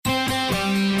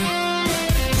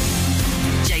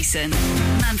Jason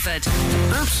Manford.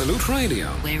 Absolute Radio.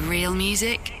 Where real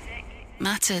music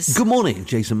matters. Good morning,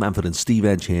 Jason Manford and Steve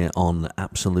Edge here on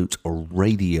Absolute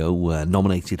Radio,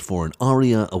 nominated for an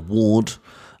ARIA Award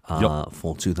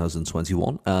for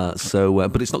 2021.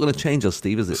 But it's not going to change us,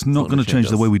 Steve, is it? It's not going to change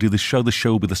the way we do this show. The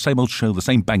show with the same old show, the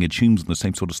same banging tunes, and the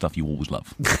same sort of stuff you always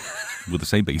love, with the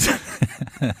same beat.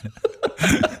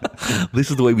 This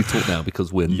is the way we talk now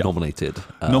because we're nominated.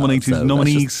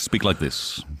 Nominees speak like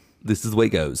this. This is the way it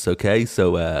goes, okay?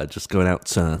 So just going out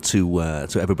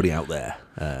to everybody out there.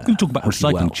 We're going to talk about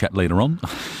recycling chat later on.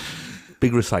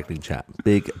 Big recycling chat.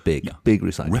 Big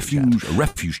recycling chat.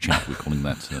 Refuge chat, we're calling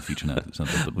that future now.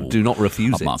 Do not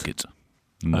refuse it. Market.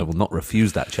 I will not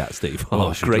refuse that chat, Steve.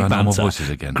 Oh, great banter.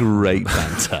 Voices again. Great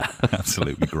banter.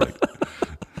 Absolutely great.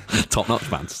 Top-notch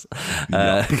bands.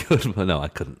 No, I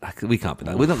couldn't. We can't be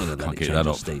that. We're not going to let it change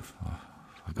us, Steve.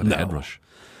 I've got a head rush.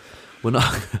 We're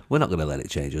not going to let it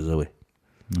change us, are we?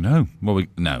 No. Well, we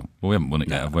haven't won it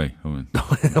yet, have we? We've not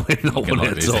won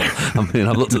it at all. I mean,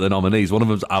 I've looked at the nominees. One of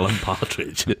them's Alan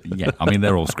Partridge. Yeah, I mean,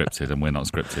 they're all scripted and we're not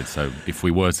scripted. So if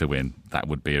we were to win, that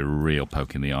would be a real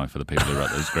poke in the eye for the people who wrote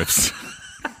those scripts.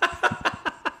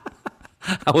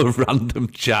 Our random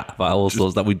chat about all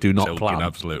sorts that we do not plan.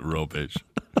 Absolute rubbish.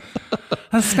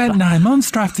 I spent 9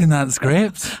 months drafting that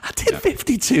script. I did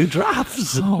 52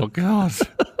 drafts. Oh, God.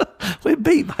 We're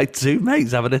beat by two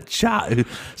mates having a chat who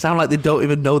sound like they don't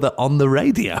even know they're on the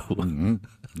radio.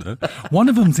 Mm-hmm. One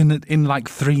of them's in like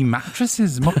 3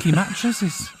 mattresses, mucky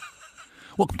mattresses.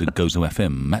 Welcome to Gozo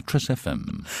FM, Mattress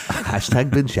FM.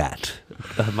 Hashtag bin chat.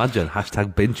 Imagine,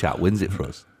 hashtag bin chat wins it for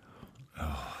us.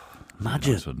 Oh,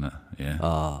 imagine. Nice, wouldn't it? Yeah.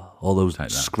 All those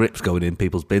scripts going in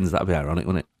people's bins, that'd be ironic,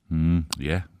 wouldn't it?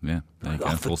 Yeah. There you go.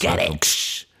 Forget it.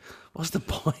 Shh. What's the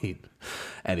point?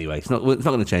 Anyway, it's not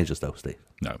going to change us though, Steve.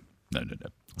 No.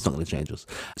 It's not going to change us.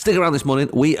 Stick around this morning.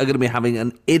 We are going to be having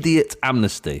an Idiot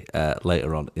Amnesty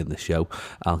later on in the show.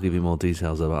 I'll give you more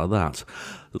details about that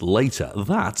later.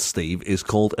 That, Steve, is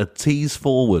called a tease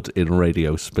forward in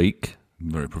radio speak.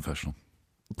 Very professional.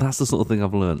 That's the sort of thing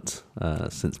I've learnt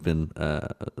since being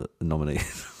nominated.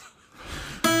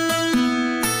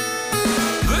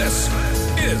 This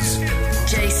is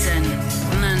Jason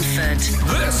Manford.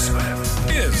 This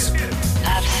is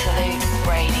Absolute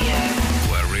Radio.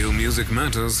 Where real music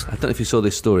matters. I don't know if you saw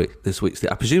this story this week,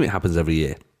 Steve. I presume it happens every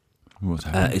year. What's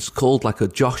happening? It's called like a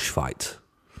Josh fight.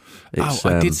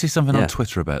 I did see something on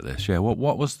Twitter about this. Yeah,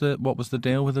 what was the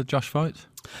deal with the Josh fight?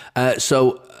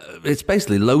 So it's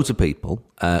basically loads of people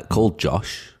called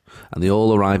Josh, and they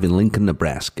all arrive in Lincoln,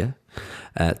 Nebraska,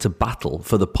 to battle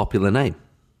for the popular name.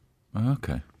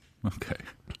 Okay.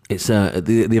 It's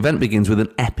the event begins with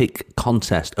an epic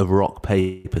contest of rock,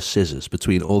 paper, scissors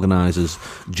between organisers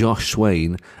Josh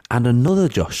Swain and another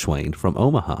Josh Swain from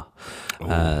Omaha. Oh.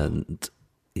 And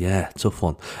yeah, tough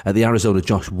one. The Arizona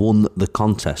Josh won the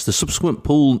contest. The subsequent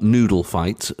pool noodle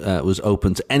fight was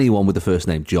open to anyone with the first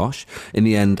name Josh. In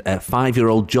the end,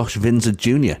 5-year-old Josh Vinzer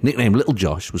Jr., nicknamed Little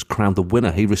Josh, was crowned the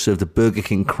winner. He received a Burger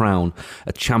King crown,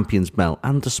 a champion's belt,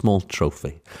 and a small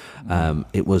trophy.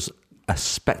 It was a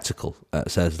spectacle,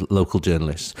 says local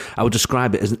journalists. I would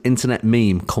describe it as an internet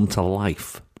meme come to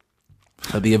life.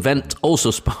 The event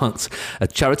also sparked a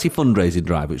charity fundraising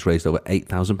drive which raised over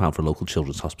 £8,000 for a local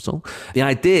children's hospital. The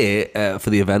idea for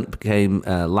the event came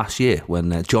last year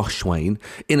when Josh Swain,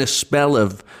 in a spell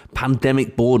of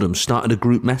pandemic boredom, started a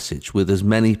group message with as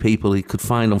many people he could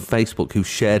find on Facebook who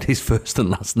shared his first and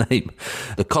last name.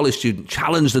 The college student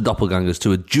challenged the doppelgangers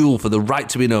to a duel for the right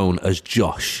to be known as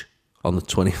Josh on the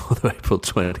 24th of April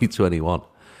 2021.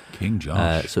 King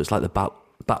Josh. So it's like the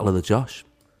Battle of the Josh.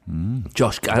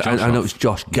 Josh, I know it's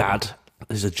Josh Gad.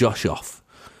 There's a Josh off.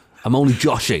 I'm only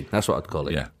joshing. That's what I'd call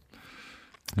it.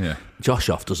 Yeah. Josh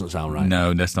off doesn't sound right.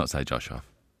 No, let's not say Josh off.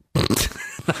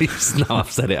 Now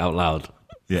I've said it out loud.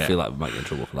 Yeah. I feel like we might get in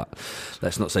trouble for that.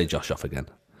 Let's not say Josh off again.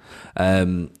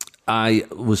 I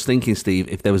was thinking, Steve,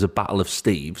 if there was a battle of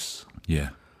Steves,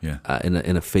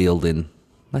 in a field in,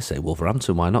 let's say,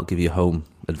 Wolverhampton, why not give you home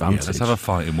advantage? Yeah, let's have a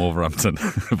fight in Wolverhampton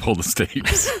of all the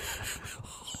Steves.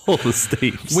 All the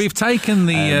Steves. We've taken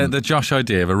the Josh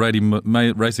idea of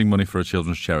raising money for a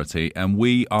children's charity, and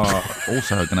we are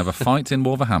also going to have a fight in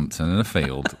Wolverhampton in a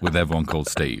field with everyone called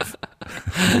Steve.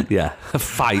 Yeah, a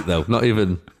fight though, not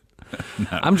even. No.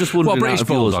 I'm just wondering. What, British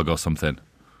Bulldog or something?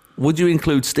 Would you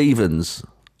include Stevens,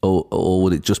 or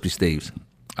would it just be Steves?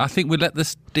 I think we'd let the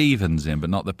Stevens in, but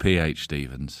not the PH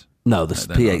Stevens. No, the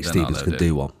PH Stevens could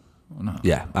do one. No.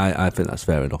 Yeah, I think that's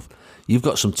fair enough. You've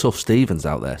got some tough Stevens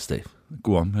out there, Steve.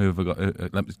 Go on. Who have I got?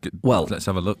 Let's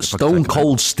have a look. Stone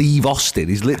Cold Steve Austin.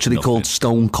 He's literally called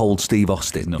Stone Cold Steve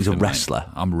Austin. He's a wrestler.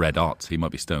 Mate. I'm red hot. He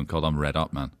might be Stone Cold. I'm red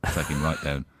hot, man. Take him right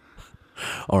down.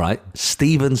 All right.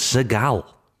 Steven Seagal.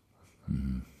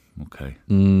 Okay.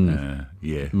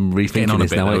 Rethinking getting on a this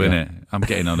bit, now, though, aren't you? innit? I'm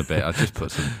getting on a bit. I just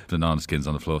put some banana skins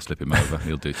on the floor, slip him over.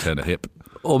 He'll turn a hip.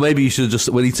 Or maybe you should just,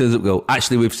 when he turns up, go,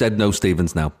 actually, we've said no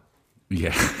Stevens now.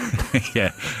 Yeah.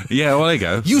 yeah. Well, there you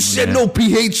go. You said no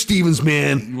PH Stevens,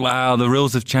 man. Wow, the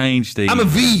rules have changed, Steve. I'm a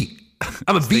V.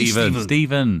 I'm a V, Steven.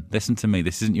 Stephen, listen to me.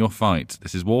 This isn't your fight.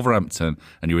 This is Wolverhampton,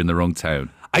 and you're in the wrong town.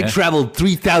 I travelled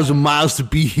 3,000 miles to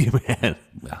be here, man.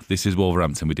 This is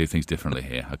Wolverhampton. We do things differently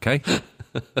here, okay?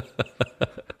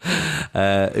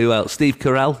 Who else? Steve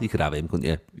Carell. You could have him, couldn't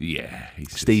you? Yeah.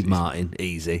 Steve Martin.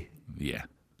 Easy. Yeah.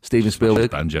 Steven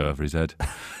Spielberg. Banjo over his head.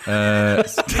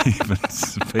 Steven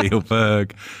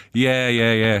Spielberg.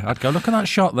 Yeah. I'd go, look at that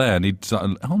shot there. And he'd sort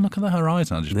of, look at the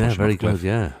horizon. I'd just push him very off cliff. good,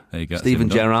 yeah. There you go. Steven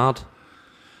Gerrard.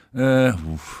 Yeah.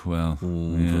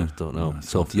 I don't know.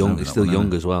 Tough, young. He's still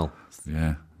young as well.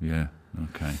 Yeah.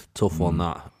 Okay. Tough one,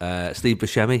 that. Steve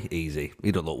Buscemi. Easy.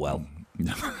 He don't look well. Do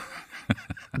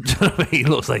you know what I mean? He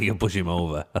looks like you can push him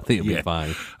over. I think he'll be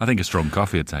fine. I think a strong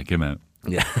coffee would take him out.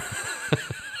 Yeah.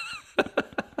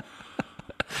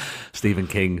 Stephen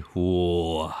King.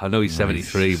 Whoa. I know he's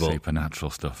 73, but supernatural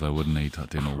stuff though, wouldn't he?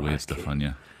 Doing all weird stuff on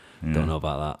you. Yeah. Don't know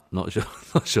about that. Not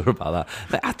sure about that.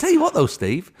 But I tell you what, though,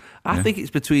 Steve. I think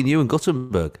it's between you and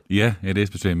Guttenberg. Yeah, it is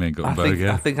between me and Guttenberg.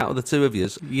 I think out of the two of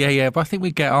yous. Yeah. But I think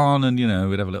we'd get on, and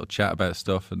we'd have a little chat about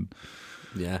stuff, and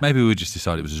maybe we'd just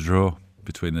decide it was a draw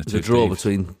between the two. A draw Steves.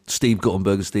 between Steve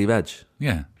Guttenberg and Steve Edge.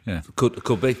 Yeah. Could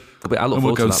be. I look And we'll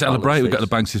forward go to that celebrate. battle, We've got the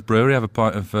Banks's Brewery, have a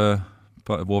pint of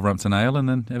Wolverhampton ale, and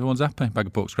then everyone's happy. Bag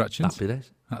of pork scratchings. Happy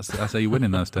days. That's how you win in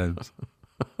those towns.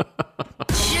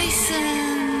 Jason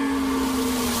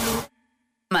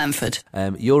Manford.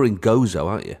 You're in Gozo,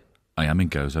 aren't you? I am in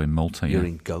Gozo, in Malta. You're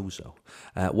in Gozo.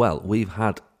 Well, we've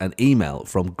had an email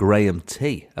from Graham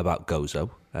T about Gozo,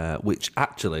 which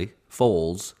actually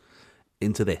falls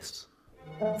into this.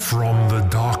 From the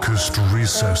darkest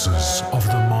recesses of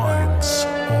the minds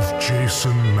of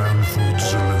Jason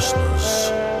Manford's listeners,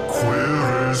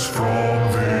 queries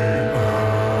from the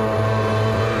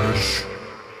edge.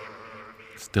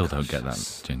 Still don't get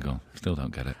that jingle. Still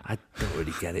don't get it. I don't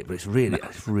really get it, but it's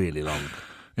really long.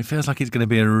 It feels like it's going to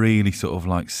be a really sort of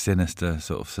like sinister,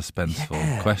 sort of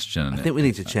suspenseful question. I think we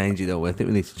need to change it, don't we? I think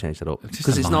we need to change that up.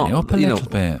 Because it's not up a little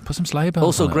bit. Put some sleigh bells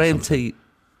Also, on it or Graham something. T.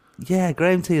 Yeah,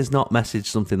 Graham T has not messaged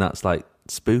something that's like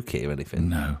spooky or anything.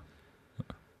 No.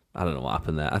 I don't know what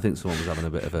happened there. I think someone was having a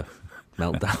bit of a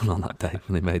meltdown on that day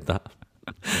when they made that.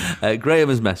 Graham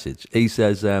has messaged. He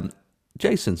says,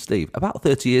 Jason, Steve, about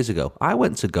 30 years ago, I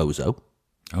went to Gozo.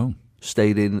 Oh.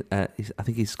 Stayed in, I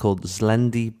think he's called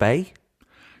Zlendi Bay.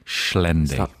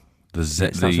 Schlendi. It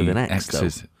starts with an X, though.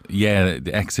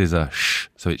 The X is a sh,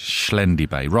 so it's Schlendi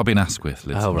Bay. Robin Asquith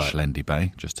lives in Schlendi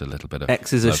Bay. Just a little bit of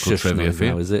X is a local shush trivia noise for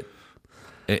you. now, is it?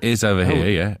 It is over here,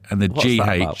 yeah. And the What's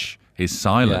that about? GH is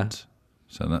silent.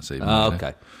 So that's even Oh, better.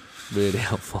 okay. Really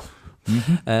helpful.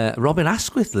 Robin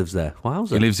Asquith lives there.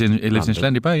 Wowza. He lives in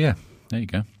Schlendi Bay, yeah. There you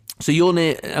go. So you're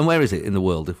near, and where is it in the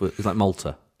world? It's like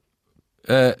Malta.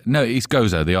 No, it's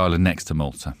Gozo, the island next to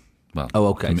Malta. Well,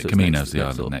 okay. So Camino's the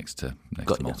island next to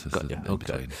Malta. Got you. In Okay.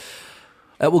 between.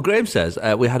 Well, Graham says,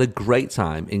 we had a great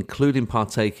time, including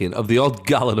partaking of the odd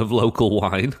gallon of local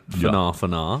wine for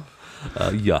an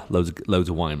loads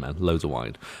of wine, man. Loads of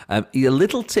wine. A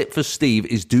little tip for Steve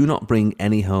is do not bring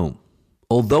any home.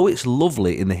 Although it's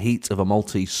lovely in the heat of a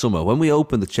Maltese summer, when we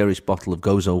opened the cherished bottle of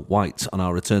Gozo White on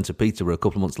our return to Peterborough a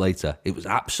couple of months later, it was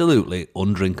absolutely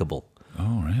undrinkable.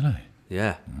 Oh, really?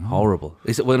 Yeah, horrible.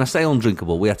 When I say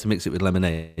undrinkable, we had to mix it with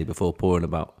lemonade before pouring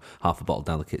about half a bottle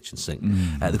down the kitchen sink.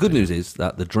 The good news is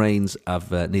that the drains have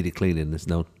needed cleaning. There's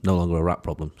no longer a rat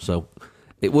problem. So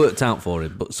it worked out for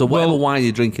him. But whatever wine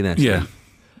you're drinking there, Steve,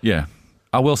 Yeah.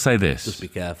 I will say this. just be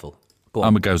careful. Go on.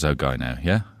 I'm a Gozo guy now,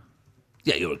 yeah?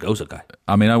 Yeah, you're a Gozo guy.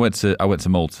 I mean, I went to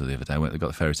Malta the other day. I got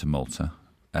the ferry to Malta.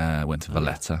 Went to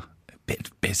Valletta. A bit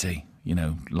busy,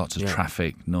 lots of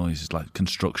traffic, noise, like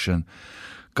construction.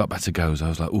 Got back to Gozo. I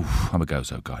was like, ooh, I'm a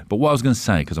Gozo guy. But what I was going to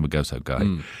say, because I'm a Gozo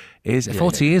guy, is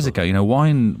 40 years ago,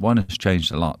 wine has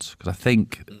changed a lot. Because I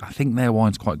think their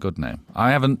wine's quite good now.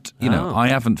 I haven't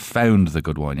found the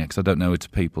good wine yet because I don't know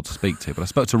which people to speak to. But I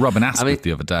spoke to Robin Asquith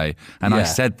the other day, and I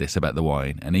said this about the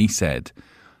wine, and he said,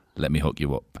 "Let me hook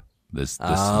you up. There's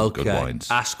some good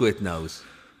wines." Asquith knows.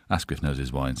 Asquith knows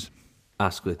his wines.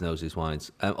 Asquith knows his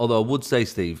wines. Although I would say,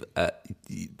 Steve,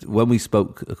 when we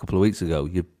spoke a couple of weeks ago,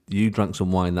 you drank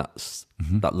some wine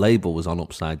that label was on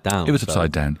upside down. It was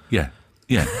upside down, yeah.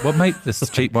 Yeah, well, mate, there's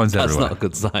cheap wines That's everywhere. not a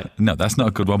good sign. No, that's not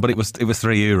a good one. But it was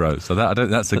 €3, so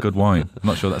that's a good wine. I'm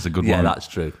not sure that's a good Yeah, wine. that's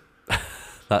true.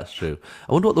 That's true.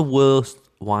 I wonder what the worst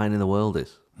wine in the world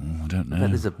is. I don't know.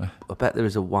 I bet there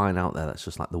is a wine out there that's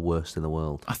just like the worst in the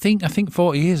world. I think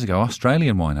 40 years ago,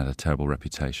 Australian wine had a terrible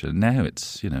reputation. Now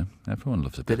it's, everyone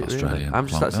loves a bit of Australian. I've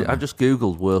just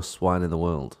Googled worst wine in the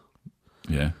world.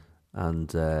 Yeah.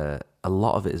 And a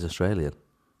lot of it is Australian,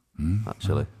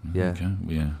 actually. Yeah. Okay,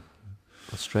 yeah.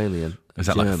 Australian. Is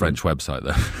that like a French website,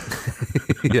 though?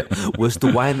 Yeah.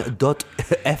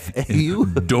 worstwine.fau.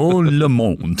 Dans le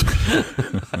monde.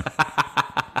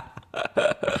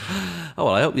 Oh,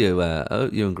 well, I hope you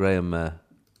and Graham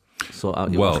sort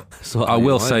out your... Well, sort I out your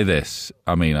will wine. say this.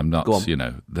 I mean, I'm not, Go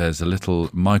on. there's a little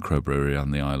microbrewery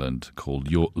on the island called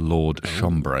Lord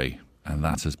Chambray, and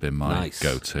that has been my Nice.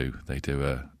 go-to. They do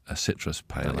a citrus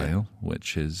pale ale,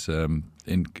 which is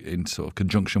in sort of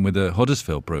conjunction with a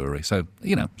Huddersfield brewery. So,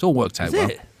 it's all worked out Is well.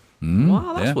 it?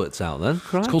 Wow, that's yeah. worked out then.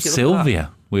 It's called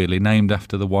Sylvia, weirdly named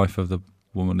after the wife of the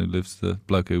woman the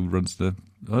bloke who runs the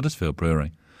Huddersfield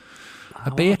brewery. A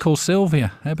beer called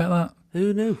Sylvia. How about that?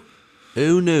 Who knew?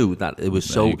 Who knew that it was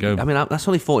so... you go. I mean, that's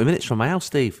only 40 minutes from my house,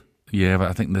 Steve. Yeah, but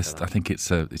I think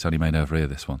it's only made over here,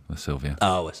 this one, the Sylvia.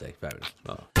 Oh, I see. Fair enough.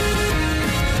 Oh.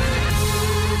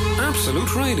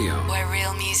 Absolute Radio. Where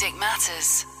real music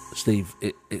matters. Steve,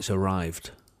 it's arrived.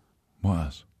 What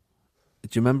else? Do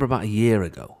you remember about a year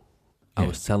ago? I Yeah.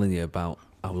 was telling you about...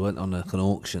 I went on an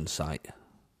auction site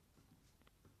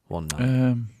one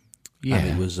night. Yeah. And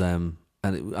it was...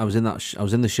 I was in that. I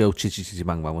was in the show Chitty Chitty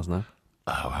Bang Bang, wasn't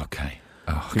I? Oh, okay.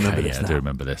 Oh, Do you remember okay. this Yeah, I now? do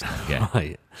remember this now. Yeah.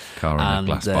 Right. Car in a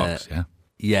glass box, yeah.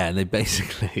 Yeah, and they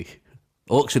basically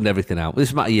auctioned everything out. This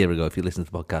was about a year ago, if you listen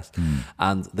to the podcast.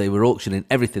 And they were auctioning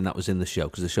everything that was in the show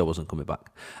because the show wasn't coming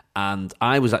back. And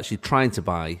I was actually trying to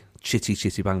buy Chitty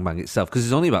Chitty Bang Bang itself because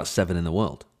there's only about 7 in the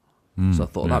world. So I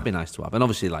thought that'd be nice to have. And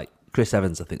obviously, like Chris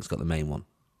Evans, I think, has got the main one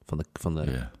from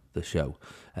the show.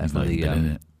 He's from not even been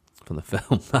in it. From the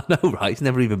film. I know, right? He's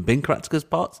never even been Kratzker's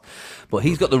Pots. But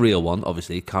he's got the real one,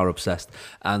 obviously, car obsessed.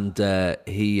 And I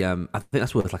think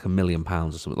that's worth like £1 million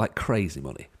or something, like crazy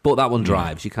money. But that one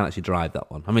drives. You can't actually drive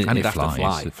that one. I mean, And it'd it have to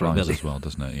fly It for $1 flies million. as well,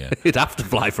 doesn't it? Yeah. It'd have to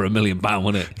fly for £1 million,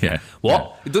 wouldn't it? Yeah. What?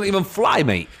 Yeah. It doesn't even fly,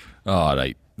 mate. Oh,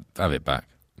 they have it back.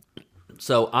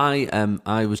 So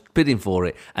I was bidding for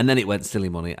it, and then it went silly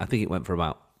money. I think it went for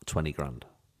about 20 grand.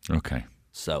 Okay.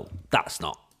 So that's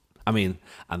not. I mean,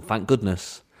 and thank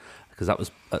goodness, because that was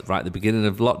right at the beginning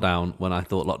of lockdown when I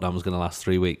thought lockdown was going to last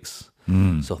 3 weeks.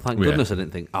 So thank goodness I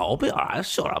didn't think, I'll be all right.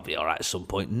 Sure, I'll be all right at some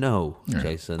point. No,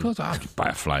 Jason. Of course, I could buy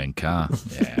a flying car.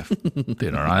 Yeah,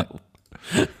 doing all right.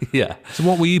 Yeah. So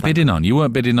what were you bidding on? You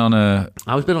weren't bidding on a...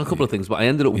 I was bidding on a couple of things, but I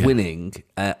ended up winning.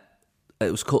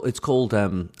 It's called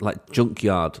like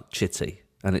Junkyard Chitty,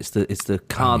 and it's the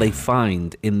car they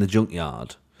find in the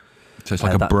junkyard. So it's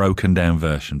like a broken down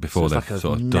version before So they've it's like a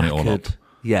sort of done it all up. knackered-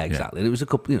 Yeah, exactly. And it was a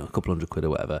couple £100 or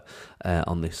whatever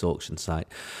on this auction site.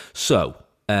 So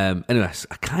anyway,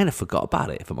 I kind of forgot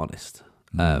about it, if I'm honest.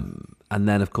 And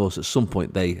then, of course, at some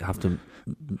point they have to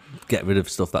get rid of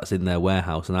stuff that's in their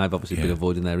warehouse, and I've obviously been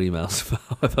avoiding their emails for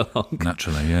however long.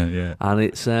 Naturally, yeah. And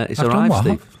it's I've done arrived, what?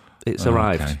 Steve. It's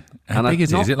arrived. Okay. How And big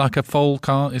is it? not- Is it like a full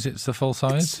car? Is it the full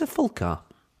size? It's a full car.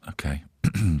 Okay.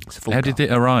 It's a full How car. did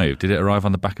it arrive? Did it arrive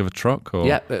on the back of a truck? Or?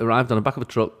 Yeah, it arrived on the back of a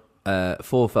truck.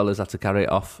 4 fellas had to carry it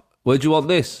off. Where do you want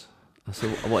this? I said,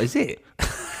 what is it?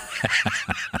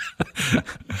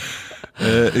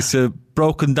 It's a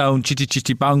broken down chitty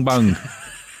chitty bang bang.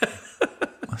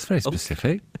 That's very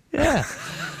specific. Yeah.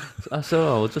 I said,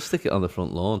 we'll just stick it on the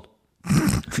front lawn.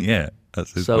 Yeah,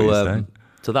 that's what you're saying.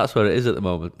 So that's where it is at the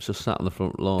moment. It's just sat on the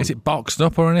front lawn. Is it boxed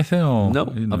up or anything? Or No,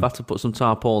 you know, I've had to put some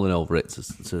tarpaulin over it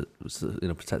to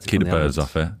protect it keep from the birds elements.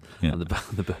 off it. Yeah, And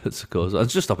the birds, of course. I'll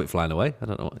just stop it flying away. I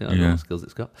don't know what, Yeah. what skills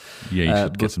it's got. yeah. You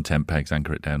should but- get some tent pegs,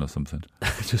 anchor it down or something.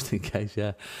 just in case,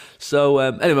 yeah. So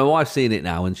anyway, my wife's seen it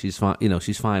now, and she's fine.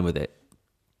 She's fine with it.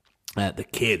 The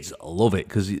kids love it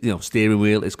because steering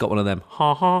wheel. It's got one of them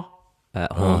horns.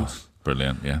 Oh,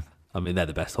 brilliant! Yeah, I mean, they're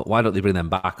the best. Why don't they bring them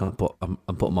back and put them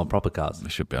on proper cars? they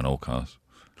should be on all cars.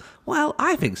 Well,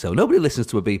 I think so. Nobody listens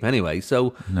to a beep anyway,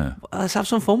 so No. let's have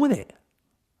some fun with it.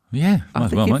 Yeah, might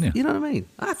as well, if, mightn't you? You know what I mean?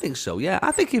 I think so, yeah.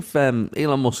 I think if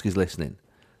Elon Musk is listening,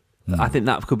 I think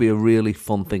that could be a really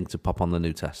fun thing to pop on the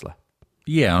new Tesla.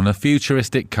 Yeah, on a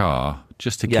futuristic car,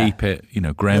 just to Yeah. keep it,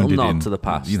 grounded nod in to the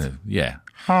past. Yeah, Yeah,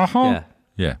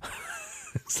 yeah.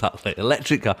 exactly.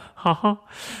 Electric car.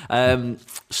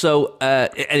 So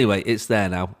anyway, it's there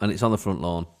now, and it's on the front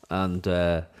lawn. And What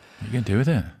are you going to do with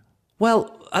it?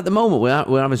 Well, at the moment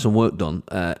we're having some work done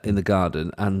in the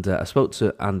garden, and I spoke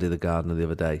to Andy, the gardener, the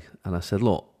other day, and I said,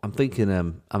 "Look, I'm thinking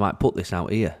I might put this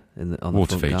out here on the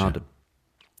Water front feature. garden.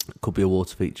 Could be a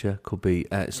water feature, could be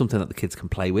something that the kids can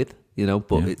play with,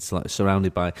 but it's like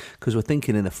surrounded by, because we're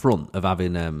thinking in the front of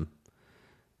having.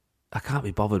 I can't be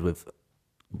bothered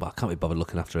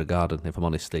looking after a garden, if I'm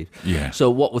honest, Steve. Yeah. So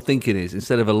what we're thinking is,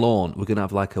 instead of a lawn, we're going to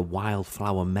have like a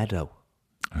wildflower meadow.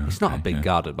 It's not a big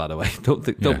garden, by the way.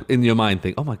 Don't in your mind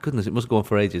think, oh my goodness, it must go on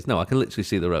for ages. No, I can literally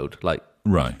see the road. Like,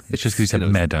 right. It's just because you said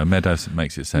meadow. Meadow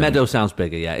makes it sound. Meadow sounds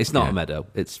bigger, yeah. It's not a meadow.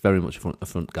 It's very much a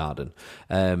front garden.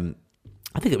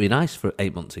 I think it'd be nice for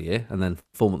 8 months a year, and then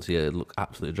 4 months a year it'd look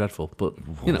absolutely dreadful. But,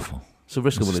 it's a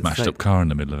risk of willing to take. Smashed up car in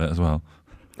the middle of it as well.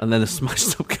 And then a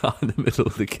smashed up car in the middle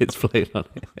of the kids playing on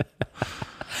it.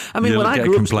 I mean, You'll when I get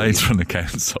grew up, complaints from the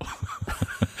council.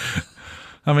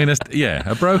 I mean,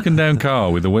 a broken down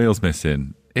car with the wheels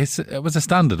missing. It was a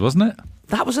standard, wasn't it?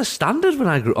 that was a standard when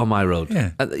I grew on my road.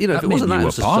 Yeah. If it That wasn't meant that, you it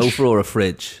was a were posh. sofa or a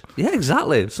fridge. Yeah,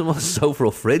 exactly. Someone's sofa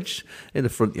or fridge in the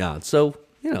front yard. So,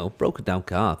 broken down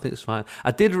car. I think it's fine.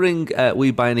 I did ring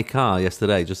We Buy Any Car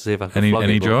yesterday just to see if I could flog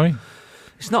Any it, but joy?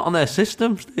 It's not on their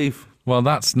system, Steve. Well,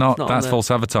 that's not on that's there. false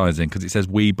advertising because it says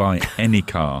we buy any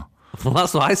car. Well,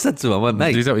 that's what I said to him. I went,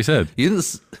 mate. Is that what you said? You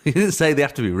didn't say they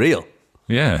have to be real.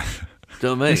 Yeah. Do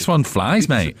you know what I mean? This one flies,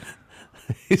 mate.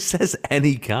 It says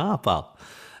any car, pal.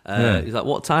 Yeah. He's like,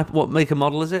 what make and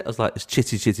model is it? I was like, it's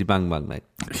Chitty Chitty Bang Bang, mate.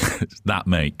 It's that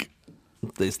make.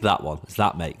 It's that one. It's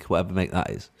that make, whatever make that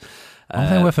is. Oh,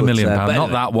 they're worth £1 million. but Not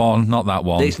anyway, that one. Not that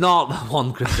one. It's not the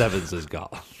one Chris Evans has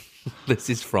got. This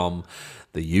is from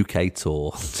the UK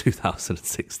tour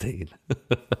 2016.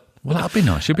 Well, that'd be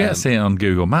nice. You'd be able to see it on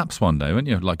Google Maps one day, wouldn't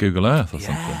you? Like Google Earth or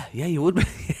something. Yeah, you would be.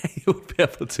 You would be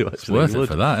able to, actually. It's worth You it would.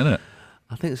 for that, isn't it?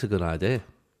 I think it's a good idea.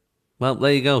 Well,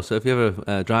 there you go. So if you're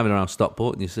ever driving around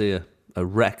Stockport and you see a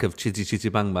wreck of Chitty Chitty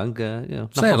Bang Bang,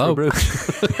 knock Say off hello. the brew.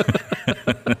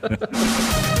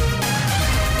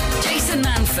 Jason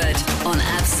Manford on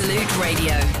Absolute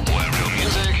Radio. Where real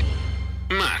music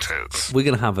matters. We're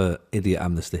going to have an Idiot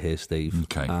Amnesty here, Steve.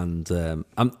 Okay. And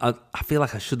I feel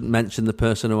like I shouldn't mention the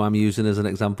person who I'm using as an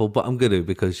example, but I'm going to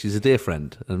because she's a dear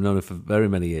friend and I've known her for very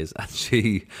many years. And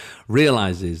she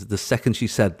realises the second she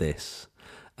said this,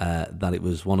 that it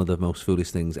was one of the most foolish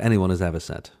things anyone has ever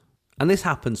said. And this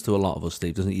happens to a lot of us,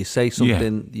 Steve, doesn't it? You say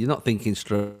something, You're not thinking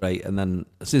straight, and then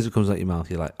as soon as it comes out your mouth,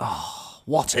 you're like, oh,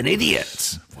 what an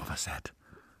idiot. What have I said?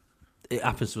 It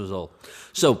happens to us all.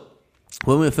 So,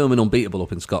 when we were filming Unbeatable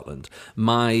up in Scotland,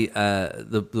 my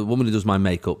the woman who does my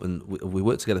makeup, and we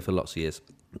worked together for lots of years,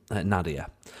 Nadia,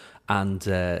 and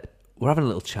we're having a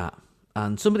little chat.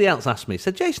 And somebody else asked me,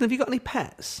 said, Jason, have you got any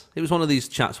pets? It was one of these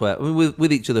chats where we're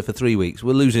with each other for 3 weeks.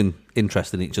 We're losing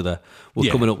interest in each other.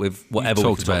 We're coming up with whatever we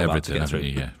Talked can talk about about to everything, get through.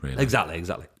 haven't you? Yeah, really.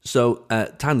 Exactly. So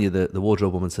Tanya, the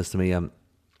wardrobe woman, says to me, "You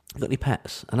got any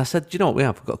pets?" And I said, "Do you know what we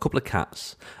have? We've got a couple of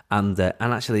cats, and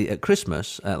actually at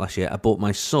Christmas last year, I bought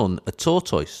my son a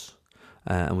tortoise,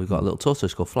 and we've got a little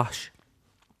tortoise called Flash."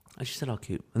 And she said, "Oh,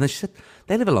 cute." And then she said,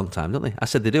 "They live a long time, don't they?" I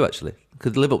said, "They do, actually.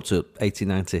 Could live up to 80,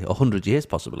 90, 100 years,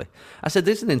 possibly." I said,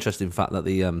 "This is an interesting fact that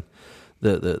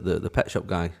the pet shop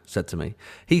guy said to me.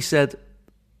 He said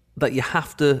that you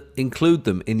have to include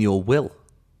them in your will."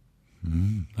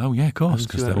 Oh, yeah, of course.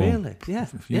 She went, really? Yeah.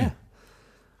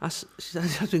 She said, you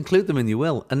have to include them in your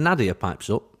will. And Nadia pipes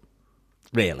up,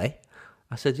 "Really?"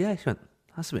 I said, "Yeah." She went,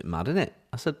 "That's a bit mad, isn't it?"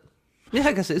 I said, "Yeah,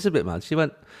 I guess it is a bit mad." She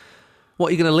went, "What,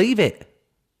 are you going to leave it?"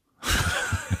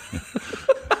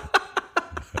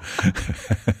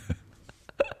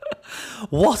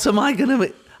 What am I going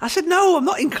to... I said, "No, I'm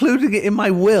not including it in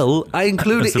my will. I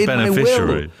include As it the in my will."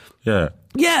 beneficiary. Yeah.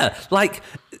 Yeah, like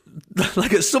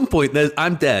at some point,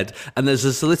 I'm dead, and there's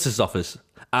a solicitor's office,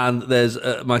 and there's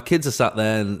my kids are sat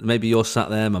there, and maybe you're sat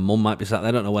there, my mum might be sat there.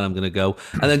 I don't know when I'm going to go,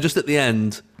 and then just at the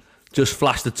end, just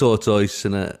flash the tortoise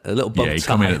and a little bump. Yeah, he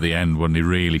come in at the end, wouldn't he?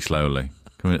 Really slowly.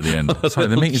 Come in at the end. Sorry,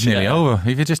 the meeting's nearly over.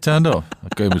 If you just turned up,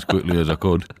 I came as quickly as I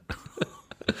could.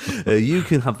 You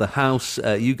can have the house.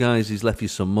 You guys, he's left you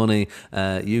some money.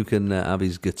 You can have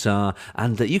his guitar,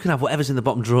 and you can have whatever's in the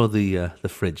bottom drawer of the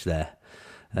fridge there.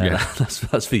 Yeah.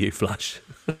 That's for you, Flash.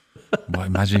 Well,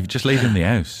 imagine if you just leave him in the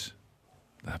house.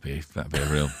 That'd be a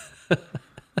real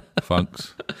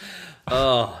funks.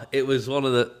 Oh, it was one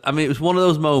of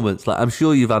those moments. Like, I'm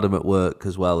sure you've had them at work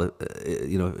as well.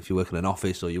 If you work in an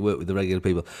office or you work with the regular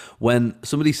people, when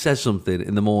somebody says something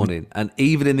in the morning, and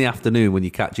even in the afternoon when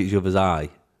you catch each other's eye,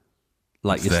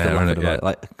 like you're still laughing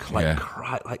about it,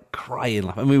 crying.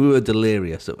 Laughing. I mean, we were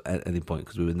delirious at any point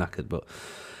because we were knackered, but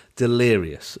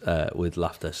delirious with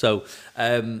laughter. So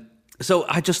So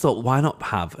I just thought, why not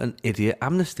have an idiot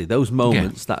amnesty? Those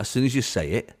moments that as soon as you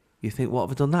say it, you think, what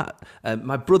have I done that?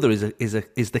 My brother is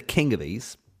the king of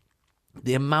these.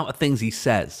 The amount of things he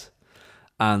says,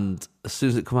 and as soon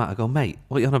as it come out, I go, mate,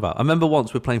 what are you on about? I remember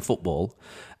once we were playing football,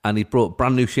 and he brought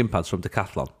brand new shin pads from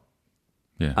Decathlon.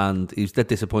 Yeah. And he was dead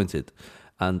disappointed.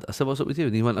 And I said, what's up with you?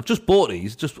 And he went, I've just bought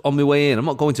these, just on my way in. I'm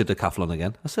not going to Decathlon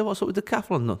again. I said, what's up with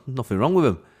Decathlon? No, nothing wrong with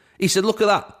them. He said, look at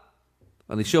that.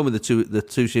 And he showed me the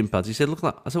two shin pads. He said, look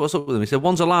at that. I said, what's up with them? He said,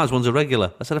 one's a large, one's a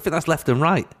regular. I said, I think that's left and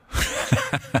right.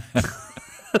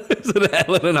 There's an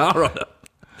L and an R on it.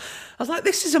 I was like,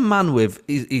 this is a man with,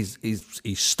 he's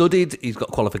studied, he's got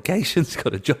qualifications, he's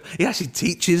got a job. He actually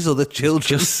teaches other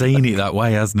children. Just seen it that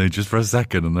way, hasn't he? Just for a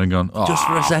second, and then gone, oh. Just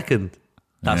for a second.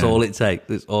 That's all it takes.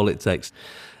 That's all it takes.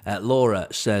 Laura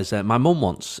says, my mum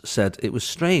once said it was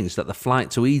strange that the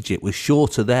flight to Egypt was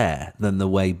shorter there than the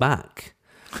way back.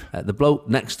 The bloke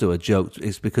next to her joked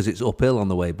it's because it's uphill on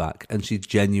the way back, and she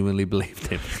genuinely believed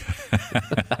him.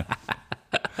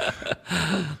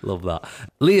 Love that.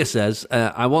 Leah says,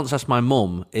 I once asked my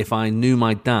mum if I knew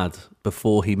my dad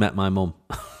before he met my mum.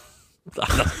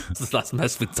 That's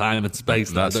messed with time and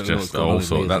space. That's just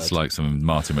also, that's like something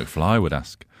Marty McFly would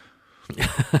ask.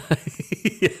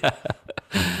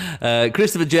 Yeah.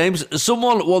 Christopher James,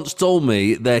 someone once told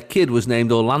me their kid was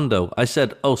named Orlando. I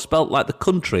said, oh, spelt like the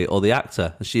country or the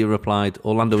actor? And she replied,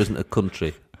 Orlando isn't a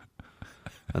country.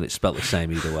 And it's spelt the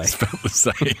same either way. Spelt the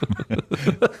same.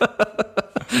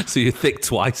 So you think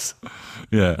twice.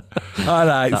 Yeah. All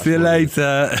right, see you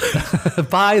later.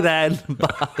 Bye then.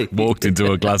 Bye. Walked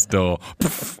into a glass door.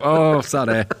 Oh,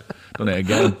 sorry. Done it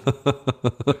again.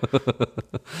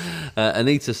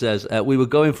 Anita says, we were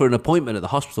going for an appointment at the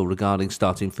hospital regarding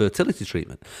starting fertility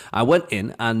treatment. I went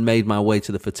in and made my way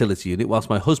to the fertility unit whilst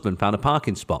my husband found a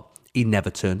parking spot. He never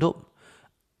turned up.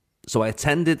 So I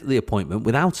attended the appointment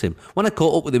without him. When I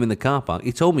caught up with him in the car park,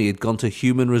 he told me he'd gone to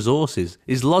human resources.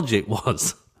 His logic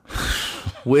was,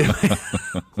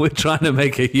 we're trying to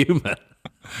make a human.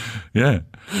 Yeah.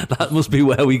 That must be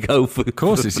where we go for. Of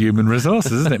course, it's human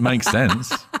resources, isn't it? Makes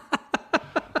sense.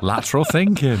 Lateral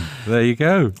thinking. There you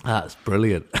go. That's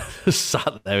brilliant.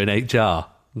 Sat there in HR.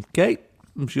 Okay,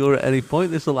 I'm sure at any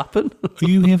point this will happen. Are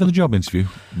you here for the job interview?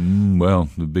 Well,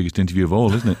 the biggest interview of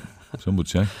all, isn't it? Some would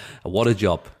say. What a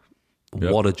job.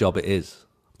 Yep. What a job it is.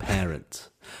 Parent.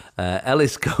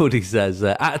 Ellis Cody says,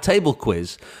 at a table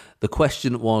quiz, the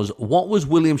question was, what was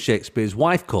William Shakespeare's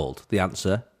wife called? The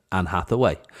answer, Anne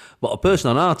Hathaway. But a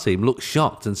person on our team looked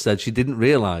shocked and said she didn't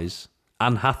realise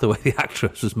Anne Hathaway, the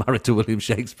actress, was married to William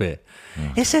Shakespeare.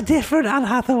 Yeah. It's a different Anne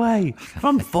Hathaway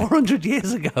from 400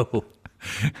 years ago.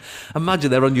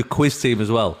 Imagine they're on your quiz team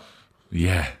as well.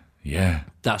 Yeah.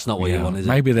 That's not what you want, is it?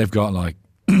 Maybe they've got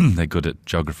they're good at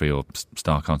geography or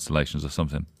star constellations or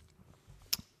something.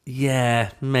 Yeah,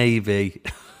 maybe.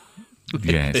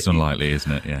 Yeah, it's unlikely,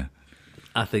 isn't it? Yeah.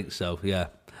 I think so, yeah.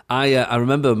 I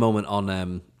remember a moment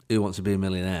on Who Wants to Be a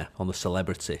Millionaire, on the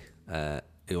Celebrity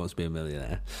Who Wants to Be a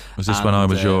Millionaire. Was this when I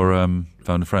was your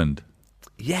phone a friend?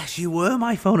 Yes, you were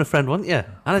my phone a friend, weren't you?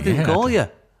 And I didn't call you.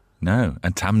 No,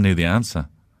 and Tam knew the answer.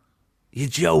 You're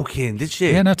joking, did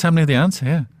she? Yeah, no, Tam knew the answer,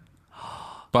 yeah.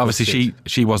 But obviously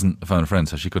she wasn't a phone a friend,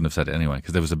 so she couldn't have said it anyway,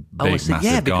 because there was a big,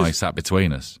 massive guy sat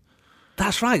between us.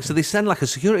 That's right, so they send like a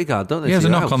security guard, don't they? Yeah, there's a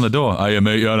knock on the door. Hey,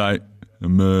 mate, you all right?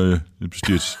 I'm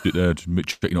just sit there, just make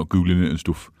sure you're not Googling it and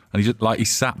stuff. And he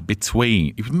sat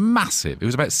between, he was massive. He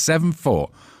was about 7 foot,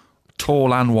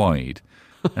 tall and wide.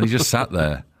 And he just sat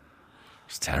there.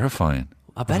 It's terrifying.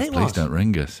 I bet it was. Please don't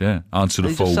ring us, yeah. Answer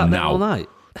the phone just sat there now. all night.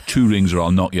 2 rings or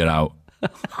I'll knock you out.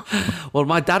 Well,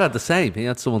 my dad had the same. He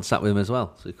had someone sat with him as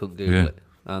well, so he couldn't Google it.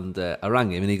 And I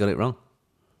rang him and he got it wrong.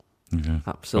 Yeah.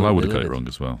 Absolutely. Well, I would have got it wrong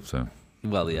as well, so...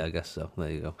 Well, yeah, I guess so.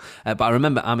 There you go. But I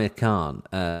remember Amir Khan,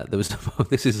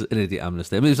 this is an idiot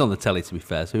amnesty. I mean, it was on the telly, to be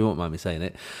fair, so you won't mind me saying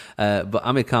it. But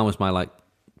Amir Khan was my,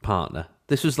 partner.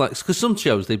 This was because some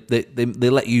shows, they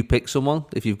let you pick someone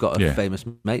if you've got a famous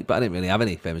mate, but I didn't really have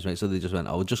any famous mates, so they just went,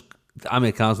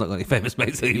 Amir Khan's not got any famous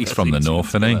mates. He's from the north,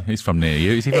 isn't he? He's from near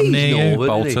you. Is he from near you?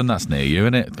 Bolton, that's near you,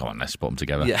 isn't it? Go on, let's put them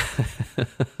together. Yeah.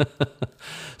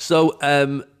 So,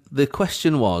 the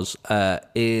question was,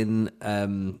 in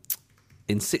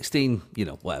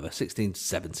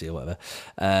 1670 or whatever,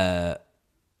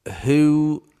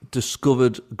 who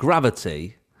discovered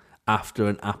gravity after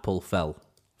an apple fell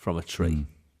from a tree?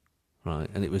 Right,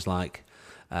 and it was Albert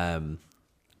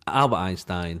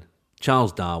Einstein,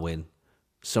 Charles Darwin,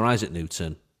 Sir Isaac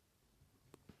Newton,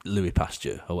 Louis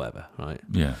Pasteur, or whatever, right?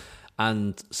 Yeah.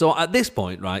 And so at this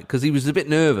point, right, because he was a bit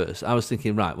nervous, I was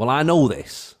thinking, right, well, I know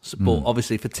this, but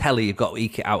obviously for telly, you've got to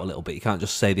eke it out a little bit. You can't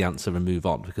just say the answer and move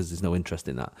on because there's no interest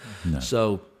in that. No.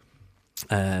 So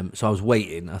I was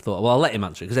waiting. I thought, well, I'll let him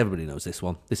answer it because everybody knows this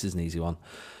one. This is an easy one.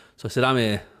 So I said, I'm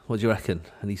here. What do you reckon?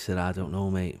 And he said, I don't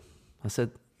know, mate. I said,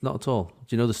 not at all.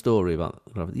 Do you know the story about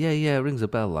gravity? Yeah, it rings a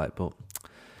bell, like, but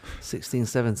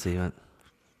 1670, he went,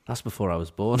 that's before I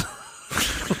was born.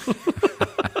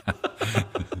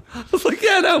 I was like,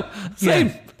 yeah, no,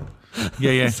 same.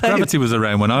 Yeah. Same. Gravity was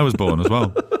around when I was born as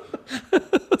well.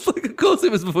 It's like, of course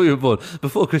it was before you were born.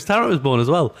 Before Chris Tarrant was born as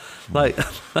well. Like,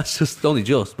 that's just only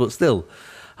just, but still.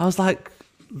 I was like,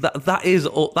 that is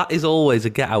always a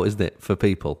get out, isn't it, for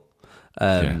people?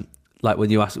 Like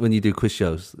when you do quiz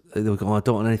shows, they will go, oh, I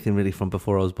don't want anything really from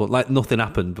before I was born. Like nothing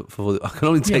happened before. I can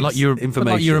only take information.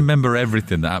 Like you remember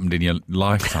everything that happened in your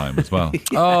lifetime as well.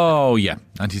 Oh yeah,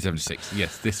 1976.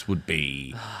 Yes, this would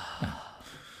be.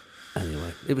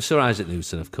 Anyway, it was Sir Isaac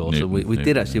Newton, of course, and we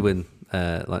did actually win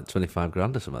like 25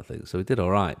 grand or something, I think. So we did all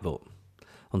right, but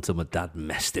until my dad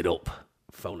messed it up.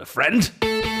 Phone a friend.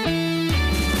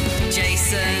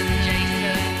 Jason.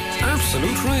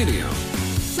 Absolute Radio,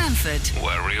 Manford.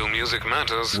 where real music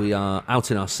matters. We are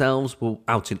outing ourselves. We're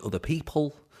outing other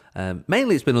people.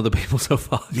 Mainly, it's been other people so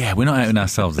far. Yeah, we're not outing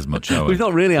ourselves as much, are we? We've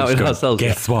not really outed ourselves.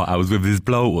 Guess what? I was with this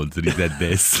bloke once and he said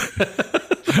this.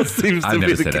 Seems to I be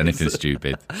never the said case. anything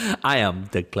stupid. I am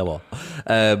dead clever.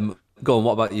 Go on.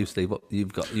 What about you, Steve? What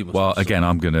you've got? You must Well, have some- again,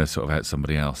 I'm going to sort of out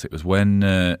somebody else. It was when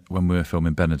we were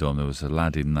filming Benidorm, there was a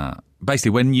lad in that.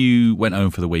 Basically, when you went home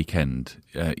for the weekend,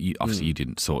 obviously you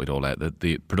didn't sort it all out.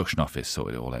 The production office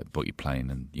sorted it all out, booked your plane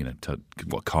and,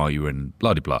 what car you were in,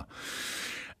 blah-de-blah.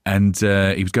 And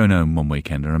he was going home one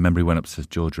weekend, and I remember he went up to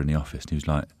Georgia in the office, and he was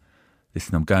like,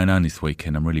 listen, I'm going home this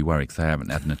weekend. I'm really worried because I haven't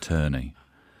had an attorney.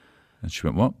 And she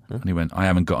went, what? Huh? And he went, I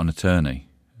haven't got an attorney.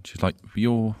 And she's like,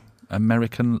 you're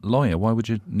American lawyer. Why would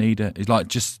you need it? He's like,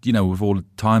 just, with all the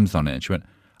times on it. And she went,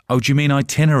 oh, do you mean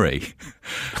itinerary?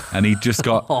 And he just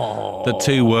got the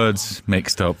two words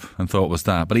mixed up and thought it was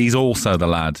that. But he's also the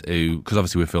lad who, because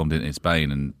obviously we filmed it in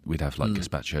Spain and we'd have like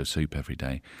gazpacho soup every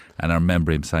day. And I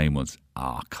remember him saying once,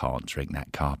 I can't drink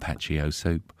that carpaccio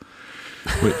soup.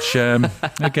 Which,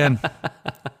 again,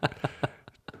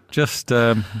 just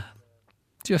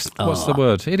what's the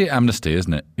word? Idiot Amnesty,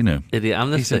 isn't it? Idiot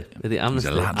Amnesty. Idiot Amnesty.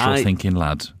 He's a lateral thinking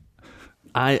lad.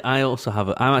 I also have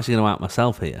I'm actually going to out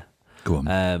myself here. Go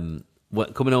on.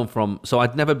 Coming home from, so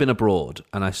I'd never been abroad,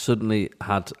 and I suddenly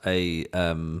had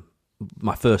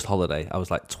my first holiday. I was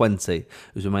like 20. It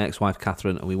was with my ex-wife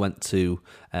Catherine, and we went to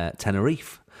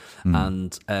Tenerife,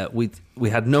 and we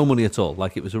had no money at all.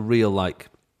 Like it was a real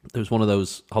it was one of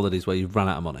those holidays where you ran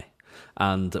out of money,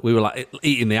 and we were like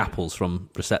eating the apples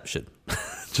from reception,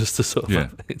 just to sort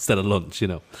of instead of lunch,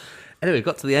 Anyway,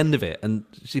 got to the end of it, and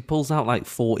she pulls out like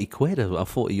 40 quid or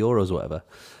 40 euros or whatever.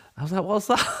 I was like, what's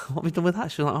that? What have we done with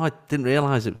that? She was like, oh, I didn't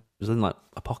realise it was in like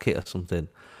a pocket or something.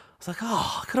 I was like,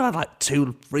 oh, I could have had like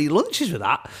 2 free lunches with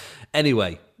that.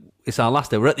 Anyway, it's our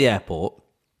last day. We're at the airport,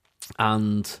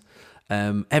 and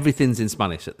everything's in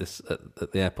Spanish at the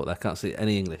airport. I can't see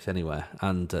any English anywhere.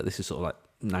 And this is sort of like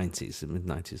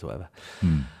mid-90s or whatever.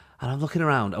 And I'm looking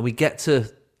around, and we get to,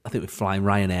 I think we're flying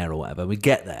Ryanair or whatever. We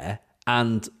get there,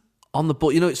 and on the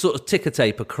book, it's sort of ticker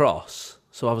tape across.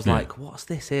 So I was like, what's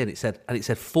this here? And it said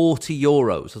 40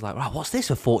 euros. I was like, right, what's this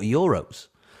for 40 euros?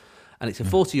 And it said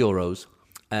 40 euros.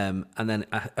 And then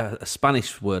a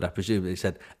Spanish word, I presume, it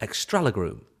said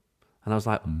extralagrum. And I was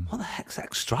like, what the heck's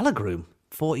extralagrum?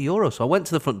 40 euros. So I went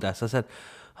to the front desk. I said,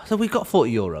 we've got 40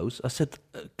 euros. I said,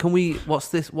 what's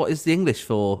this? What is the English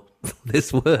for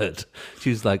this word? She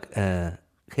was like,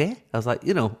 okay. I was like,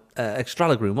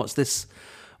 extralagrum. What's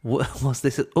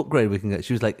this upgrade we can get?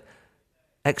 She was like,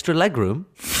 extra legroom.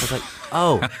 I was like,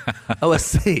 I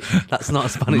see. That's not a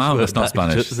Spanish word. That's not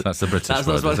Spanish. That's a British word.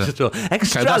 That's not Spanish at all.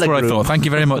 Extra okay, that's legroom. what I thought. Thank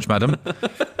you very much, madam.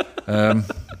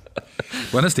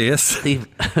 Buenos dias.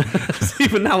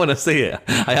 Even now when I see it,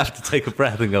 I have to take a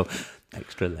breath and go,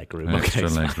 extra legroom. Extra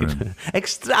legroom.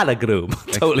 Extra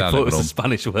legroom. Totally thought it was a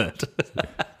Spanish word.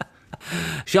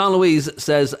 Jean-Louise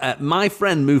says, my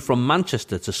friend moved from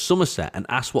Manchester to Somerset and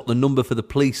asked what the number for the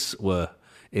police were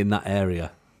in that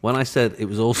area. When I said it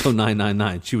was also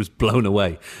 999, she was blown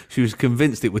away. She was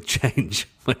convinced it would change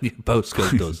when your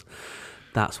postcode does.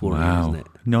 That's worrying, isn't it?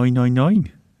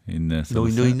 999 in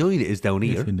 999 it is down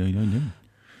here. Yes, 999.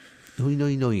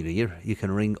 999 here. You can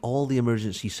ring all the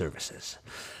emergency services.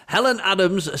 Helen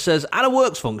Adams says, at a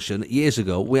works function years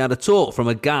ago, we had a talk from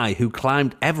a guy who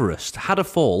climbed Everest, had a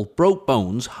fall, broke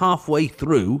bones halfway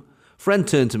through. Friend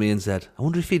turned to me and said, I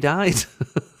wonder if he died.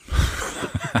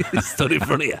 He stood in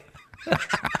front of you.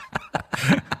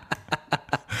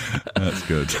 That's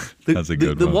good. That's a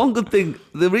good the one. one good thing,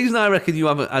 the reason I reckon you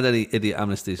haven't had any Idiot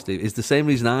Amnesty, Steve, is the same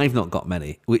reason I've not got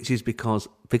many, which is because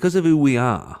of who we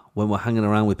are when we're hanging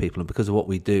around with people and because of what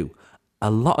we do. A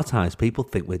lot of times people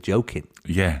think we're joking.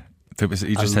 Yeah. You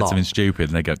just said something stupid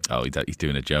and they go, oh, he's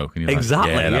doing a joke. And you're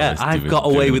Exactly, like, yeah. I've got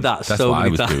away with that so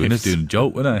many times. That's what I was doing. I was doing a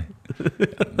joke, wasn't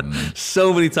I?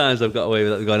 So many times I've got away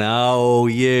with that. They're going, oh,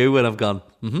 you. And I've gone,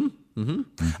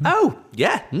 Oh,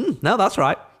 yeah. No, that's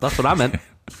right. That's what I meant.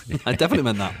 I definitely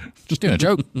meant that. Just doing a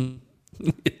joke.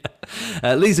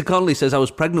 Lisa Connolly says, I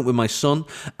was pregnant with my son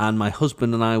and my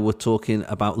husband and I were talking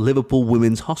about Liverpool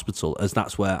Women's Hospital as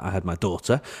that's where I had my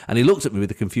daughter, and he looked at me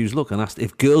with a confused look and asked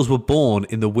if girls were born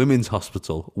in the women's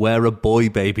hospital, where are boy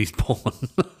babies born?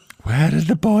 Where are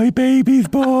the boy babies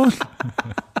born?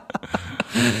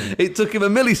 It took him a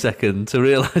millisecond to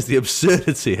realise the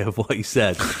absurdity of what he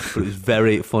said, but it was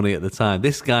very funny at the time.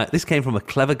 This came from a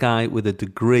clever guy with a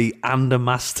degree and a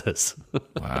master's.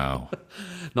 Wow.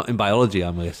 Not in biology,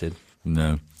 I'm guessing.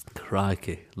 No.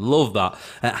 Crikey. Love that.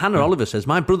 Hannah Oliver says,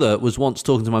 my brother was once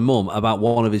talking to my mum about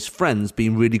one of his friends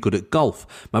being really good at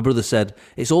golf. My brother said,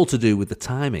 it's all to do with the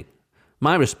timing.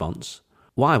 My response,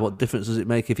 why? What difference does it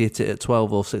make if you hit it at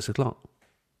 12 or 6 o'clock?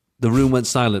 The room went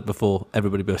silent before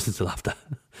everybody burst into laughter.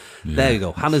 Yeah. There you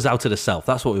go. Hannah's out of herself.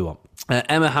 That's what we want.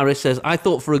 Emma Harris says, I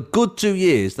thought for a good 2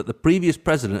 years that the previous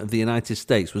president of the United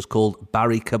States was called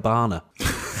Barry Cabana.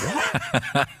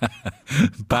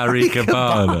 Barry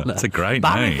Cabana. That's a great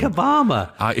Barry name.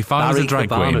 Cabana. If I was a drag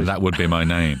queen, that would be my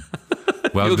name.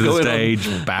 Welcome to the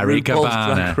stage, Barry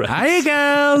Cabana. Hi,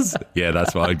 girls. Yeah,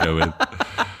 that's what I'd go with.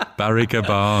 Barry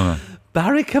Cabana.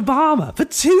 Barack Obama for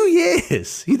 2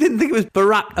 years. You didn't think it was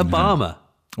Barack Obama?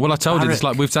 Well, I told you, it's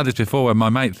like we've said this before, where my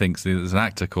mate thinks there's an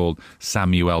actor called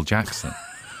Samuel L. Jackson.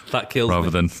 That kills rather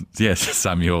me. Than, yes,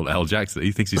 Samuel L. Jackson.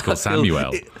 He thinks he's called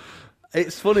Samuel.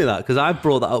 It's funny that, because I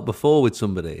brought that up before with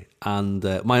somebody, and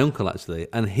my uncle actually,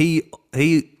 and he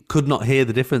could not hear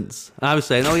the difference. I was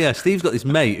saying, oh yeah, Steve's got this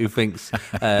mate who thinks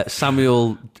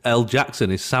Samuel L.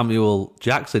 Jackson is Samuel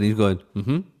Jackson. He's going,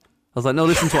 I was like, no,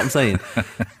 listen to what I'm saying.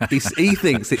 He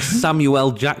thinks it's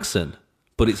Samuel Jackson,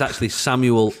 but it's actually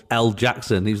Samuel L.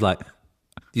 Jackson. He's like,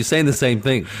 you're saying the same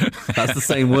thing. That's the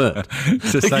same word.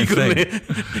 It's the same thing.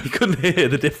 He couldn't hear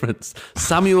the difference.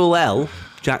 Samuel L.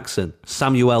 Jackson.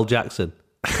 Samuel Jackson.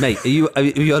 Mate, are you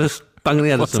just banging the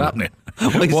head What's happening?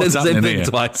 Well, he says the same thing here?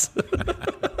 twice.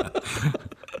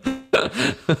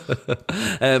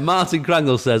 Martin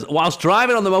Krangle says, whilst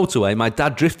driving on the motorway, my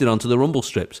dad drifted onto the rumble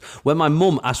strips. When my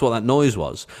mum asked what that noise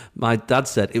was, my dad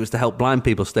said it was to help blind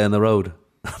people stay on the road.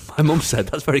 My mum said,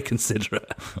 that's very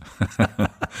considerate.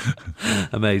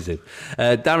 Amazing.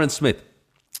 Darren Smith,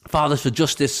 Fathers for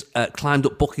Justice climbed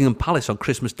up Buckingham Palace on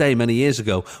Christmas Day many years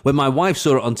ago. When my wife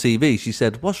saw it on TV, she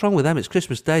said, what's wrong with them? It's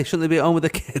Christmas Day. Shouldn't they be at home with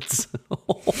their kids?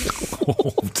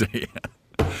 Oh, dear.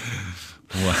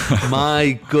 Wow.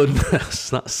 My goodness,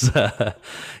 that's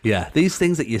these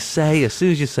things that you say, as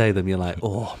soon as you say them, you're like,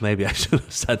 oh, maybe I should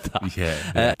have said that.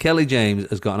 Yeah. Kelly James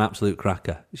has got an absolute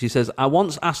cracker. She says, I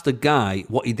once asked a guy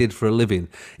what he did for a living.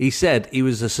 He said he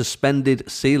was a suspended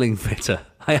ceiling fitter.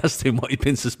 I asked him what he'd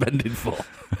been suspended for.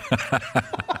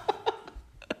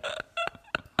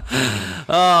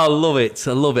 Oh, I love it.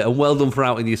 And well done for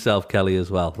outing yourself, Kelly, as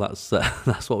well. That's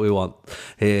what we want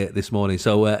here this morning.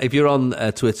 So if you're on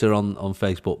Twitter, on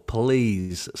Facebook,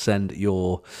 please send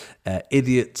your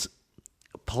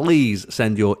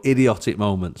idiotic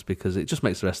moments, because it just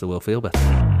makes the rest of the world feel better.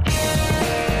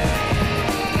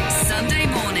 Sunday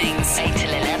mornings, 8 till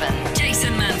 11.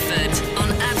 Jason Manford on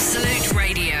Absolute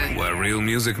Radio. Where real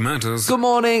music matters. Good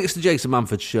morning, it's the Jason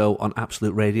Manford Show on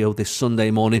Absolute Radio this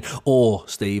Sunday morning, or,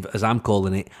 Steve, as I'm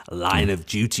calling it, Line of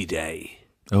Duty Day.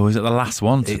 Oh, is it the last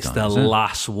one tonight? It's the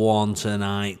last one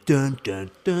tonight. Dun, dun,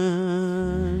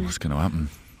 dun. What's going to happen?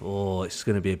 Oh, it's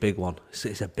going to be a big one.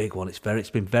 It's a big one. It's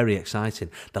been very exciting.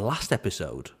 The last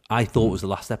episode, I thought was the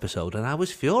last episode, and I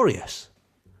was furious.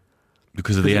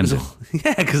 Because of the ending?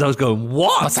 Yeah, because I was going,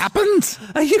 what? What's happened?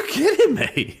 Are you kidding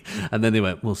me? And then they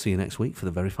went, we'll see you next week for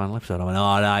the very final episode. I went,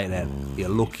 all right then, you're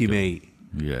lucky me.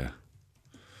 Yeah.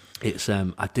 It's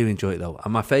I do enjoy it though.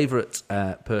 And my favourite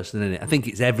person in it, I think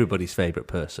it's everybody's favourite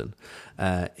person,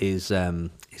 is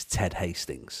Ted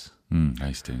Hastings.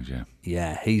 Hastings, yeah.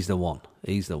 Yeah, he's the one.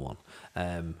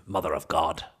 Mother of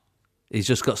God. He's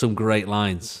just got some great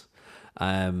lines.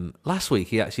 Last week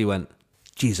he actually went,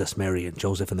 Jesus, Mary and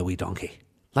Joseph and the wee donkey.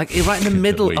 Like right in the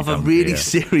middle of a really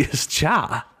serious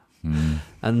chat.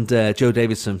 And Joe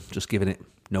Davidson just giving it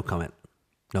no comment.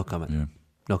 Yeah.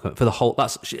 No comment for the whole.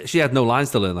 She had no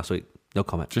lines to learn last week. No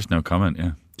comment. Just no comment.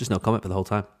 Yeah. Just no comment for the whole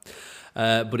time.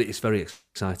 But it's very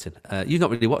exciting. You've not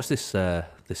really watched this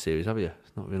series, have you?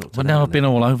 Not really up to Well, date no, on I've been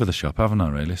all over the shop, haven't I?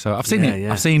 Really? So I've seen it.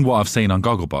 Yeah. I've seen what I've seen on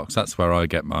Gogglebox. That's where I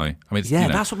get my. I mean, it's, Yeah, you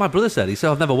know, that's what my brother said. He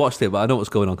said, I've never watched it, but I know what's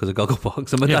going on because of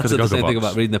Gogglebox. And my Yeah, dad 'cause said of the same thing Gogglebox.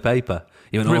 about reading the paper.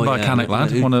 He went, written "Oh, by yeah, Cannock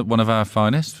lad, who- one of our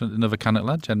finest, another Cannock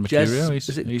lad, Jen Mercurio.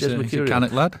 Is it he's Jez a Mercurio?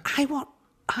 Cannock lad.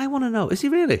 I want to know. Is he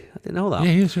really? I didn't know that.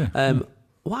 Yeah, he is. Yeah.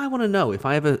 What I want to know, if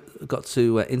I ever got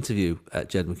to interview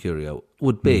Jed Mercurio,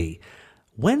 would be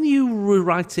when you were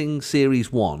writing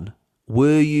Series 1,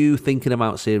 were you thinking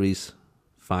about Series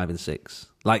 5 and 6?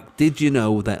 Like, did you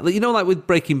know that? You know, like with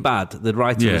Breaking Bad, the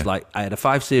writer was like, I had a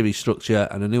 5-series structure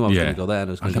and I knew I was going to go there. And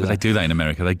I was going to but they do that in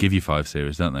America. They give you 5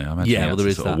 series, don't they? I imagine Yeah, well, there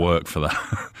is sort of that. work for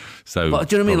that. So, But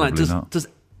do you know what I mean? Like, probably not.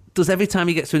 does every time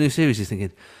you get to a new series, you're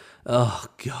thinking, oh,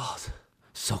 God,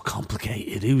 so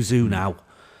complicated. Who's who now?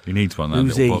 You need one of those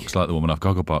Who's little he? books like the one off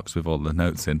Gogglebox with all the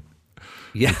notes in.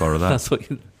 Yeah, borrow that.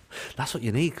 That's what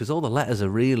you need, because all the letters are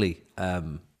really they're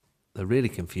really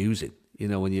confusing. You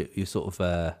know, when you sort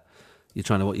of you're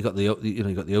trying to you got the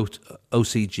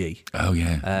OCG. Oh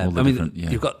yeah, all the different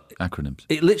you've got acronyms.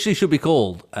 It literally should be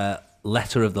called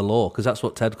Letter of the Law, because that's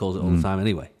what Ted calls it all the time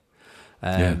anyway.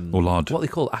 Or LOD. What they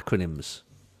call acronyms.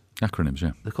 Acronyms,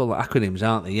 yeah. They call them acronyms,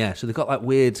 aren't they? Yeah. So they've got like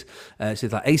weird, so it's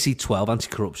like AC12,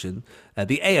 anti-corruption,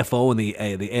 the AFO and the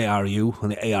ARU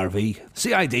and the ARV,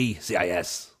 CID,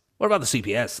 CIS. What about the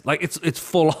CPS? Like it's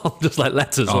full on just like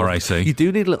letters. RAC. You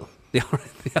do need a little the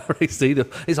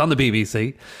RAC. It's on the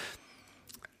BBC.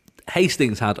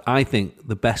 Hastings had, I think,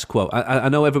 the best quote. I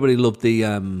know everybody loved the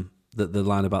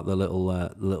line about the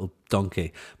little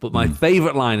donkey, but my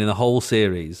favourite line in the whole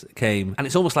series came, and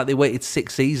it's almost like they waited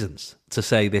 6 seasons to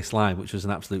say this line, which was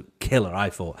an absolute killer, I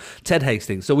thought. Ted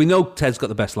Hastings. So we know Ted's got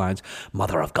the best lines.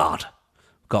 Mother of God.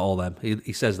 Got all them.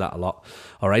 He says that a lot.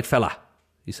 All right, fella.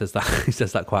 He says that. He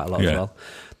says that quite a lot as well.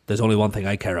 There's only one thing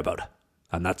I care about,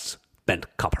 and that's bent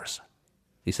coppers.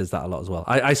 He says that a lot as well.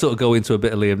 I sort of go into a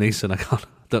bit of Liam Neeson. I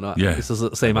don't know. Yeah. It's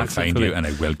the same I'll accent find for you me. and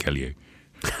I will kill you.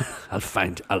 I'll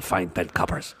find bent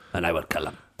coppers and I will kill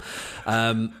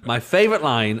them. My favourite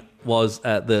line was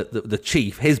the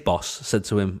chief, his boss, said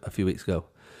to him a few weeks ago,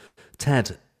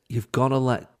 Ted, you've got to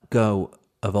let go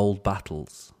of old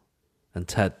battles. And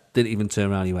Ted didn't even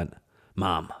turn around. He went,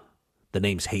 Mom, the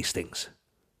name's Hastings.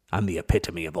 I'm the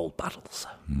epitome of old battles.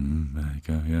 There you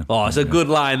go, yeah. Oh, it's a good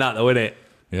line, that though, isn't it?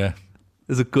 Yeah.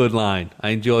 It's a good line.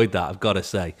 I enjoyed that, I've got to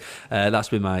say. That's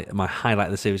been my highlight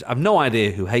of the series. I've no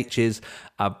idea who H is.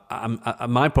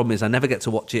 My problem is I never get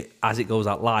to watch it as it goes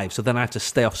out live, so then I have to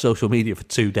stay off social media for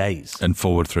 2 days. And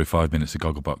forward through 5 minutes of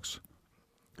Gogglebox.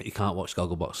 You can't watch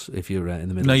Gogglebox if you're in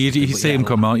the middle. No, you But see him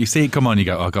come on. You see it come on, you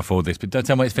go, oh, I got forward this. But don't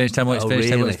tell me it's finished, tell me it's finished,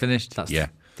 tell me it's finished.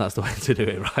 That's the way to do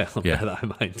it, right? I'll Yeah. bear that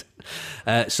in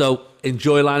mind. So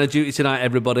enjoy Line of Duty tonight,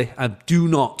 everybody. And do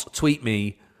not tweet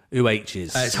me who H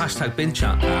is. It's hashtag bin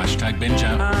chat. Hashtag bin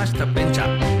chat. Hashtag bin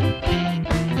chat.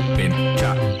 Bin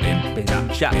chat. Bin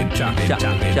chat. Chat. Bin chat. Bin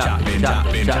chat. Bin chat. Bin chat.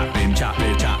 Bin chat. Bin chat.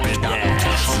 Bin chat. Bin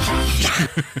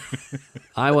chat.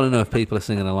 I want to know if people are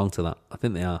singing along to that. I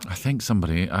think they are. I think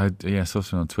somebody, I saw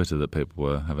something on Twitter that people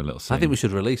were having a little sing. I think we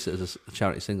should release it as a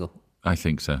charity single. I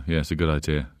think so. Yeah, it's a good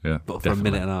idea. Yeah, But for a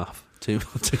minute and a half. Two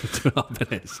and a half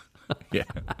minutes. Yeah,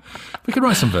 we could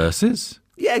write some verses.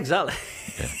 Yeah, exactly.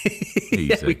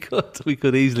 Yeah, Yeah, we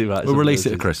could easily write. We'll some release it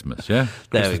verses. at Christmas. Yeah,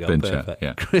 There Christmas we go. bin Perfect. chat.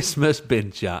 Yeah, Christmas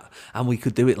bin chat, and we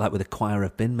could do it like with a choir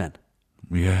of bin men.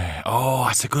 yeah. Oh,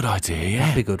 that's a good idea. That'd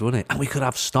Yeah, be good, wouldn't it? And we could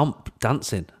have Stomp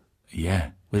dancing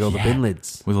yeah. with all the bin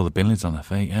lids. With all the bin lids on their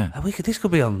feet. Yeah. And this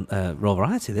could be on Raw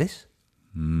Variety. This.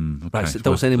 Okay. Right, so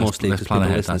don't say any more, Steve. Let's 'cause plan people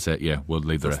ahead. listening. That's it. Yeah, we'll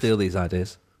leave the We'll rest. steal these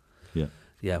ideas. Yeah.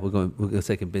 Yeah, we're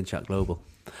taking bin chat global.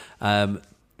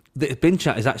 The bin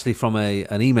chat is actually from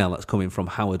an email that's coming from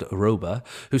Howard Rober,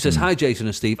 who says, Hi, Jason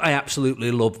and Steve. I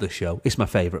absolutely love the show. It's my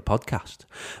favourite podcast.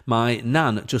 My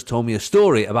nan just told me a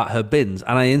story about her bins,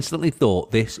 and I instantly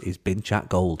thought, this is bin chat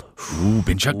gold. Ooh,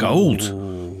 bin chat gold.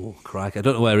 Ooh, crikey. I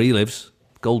don't know where he lives.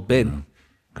 Gold bin.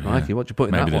 Crikey, what do you put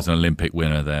in Maybe that there's one? an Olympic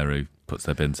winner there who puts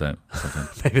their bins out. or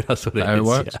something. Maybe that's what it How is. it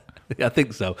works? Yeah. I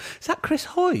think so. Is that Chris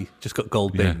Hoy? Just got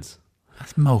gold Yeah. bins.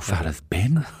 That's Mo Farah's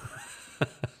bin.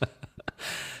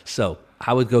 So,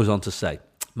 Howard goes on to say,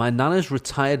 my nana's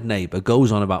retired neighbour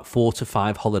goes on about 4 to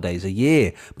 5 holidays a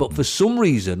year, but for some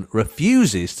reason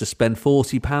refuses to spend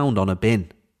 £40 on a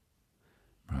bin.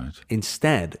 Right.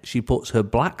 Instead, she puts her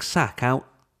black sack out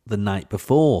the night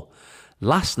before.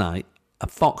 Last night, a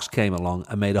fox came along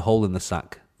and made a hole in the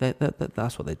sack.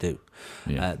 That's what they do.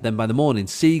 Yeah. Then by the morning,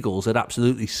 seagulls had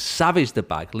absolutely savaged the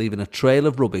bag, leaving a trail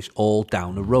of rubbish all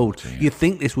down the road. You'd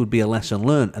think this would be a lesson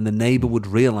learned and the neighbour would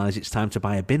realise it's time to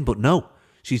buy a bin, but no.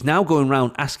 She's now going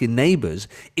round asking neighbours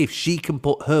if she can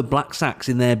put her black sacks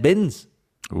in their bins.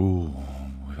 Ooh,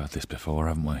 we've had this before,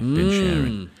 haven't we? Bin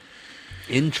sharing.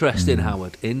 Interesting,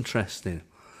 Howard. Interesting.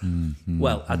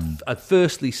 Well, I'd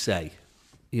firstly say,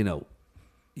 you know,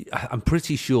 I'm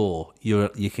pretty sure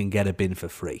you can get a bin for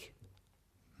free.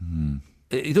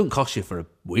 It doesn't cost you for a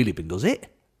wheelie bin, does it?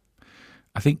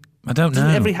 I don't know.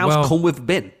 Doesn't every house come with a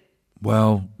bin?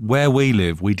 Well, where we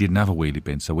live, we didn't have a wheelie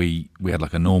bin, so we had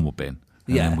like a normal bin,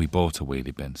 and Yeah. then we bought a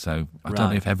wheelie bin. So I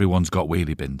don't know if everyone's got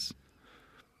wheelie bins.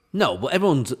 No, but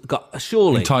everyone's got,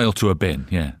 surely, Entitled to a bin,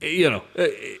 yeah. you know,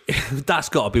 that's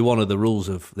got to be one of the rules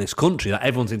of this country, that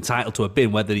everyone's entitled to a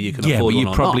bin, whether you can Yeah, afford but one you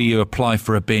or probably not. you apply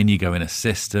for a bin, you go in a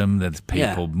system, there's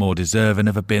people more deserving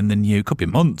of a bin than you. Could be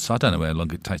months. I don't know how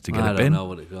long it takes to get a bin. I don't know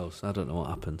what it goes. I don't know what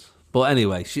happens. But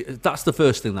anyway, that's the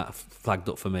first thing that flagged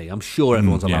up for me. I'm sure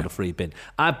everyone's allowed a free bin.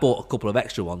 I bought a couple of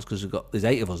extra ones because there's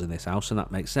 8 of us in this house, and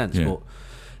that makes sense. Yeah. But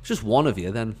it's just one of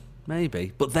you, then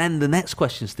maybe. But then the next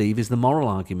question, Steve, is the moral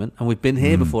argument. And we've been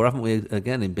here before, haven't we,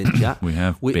 again, in Bin Chat? We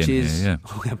have which been is, here,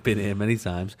 We have been here many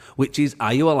times. Which is,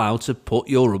 are you allowed to put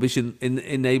your rubbish in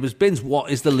neighbours' bins? What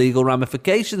is the legal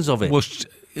ramifications of it? Well,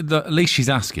 at least she's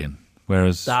asking.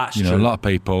 Whereas, That's a true. lot of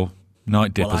people,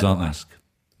 night Well, dippers, I don't aren't they? ask.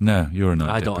 No, you're a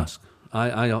night dipper. I don't ask.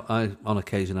 I on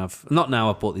occasion not now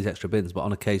I've bought these extra bins, but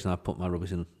on occasion I've put my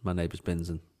rubbish in my neighbours' bins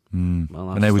and well,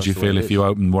 And how would you that's the way feel it if you is.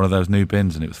 opened one of those new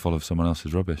bins and it was full of someone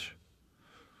else's rubbish?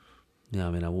 Yeah,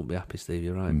 I mean I wouldn't be happy, Steve,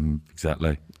 you're right.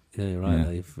 Exactly. Yeah, you're right Yeah.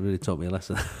 there. You've really taught me a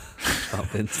lesson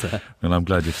about bins there. Well, I'm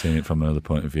glad you've seen it from another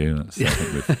point of view. I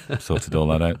think we've sorted all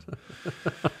that out.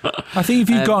 I think if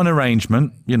you've got an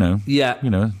arrangement, Yeah.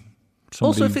 somebody,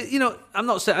 Also, if it, I'm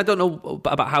not saying I don't know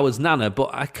about Howard's nana, but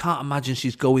I can't imagine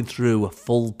she's going through a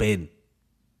full bin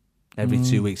every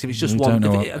 2 weeks. If it's just you one,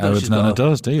 don't know if what I don't know if Howard's she's got Nana a-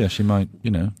 does, do you? She might,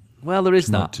 Well, there is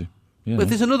she might that. do. But if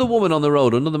there's another woman on the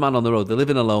road, or another man on the road, they're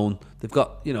living alone, they've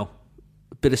got, a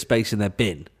bit of space in their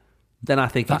bin, then I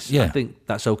think I think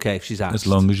that's okay if she's asked. As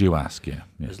long as you ask, yeah.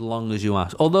 As long as you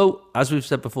ask. Although, as we've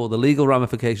said before, the legal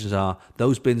ramifications are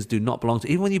those bins do not belong to,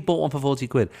 even when you bought one for 40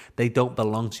 quid, they don't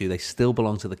belong to you. They still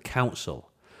belong to the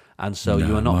council. And so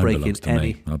you are not mine breaking belongs to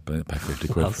any. me. I'll pay 50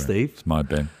 quid Well, for Steve. it. It's my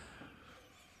bin.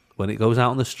 When it goes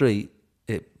out on the street,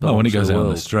 it Well, when it belongs goes to the out on the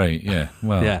world. street, yeah.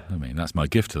 Well, Yeah. I mean, that's my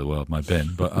gift to the world, my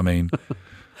bin. But, I mean,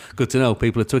 Good to know.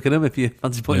 People are Twickenham. If you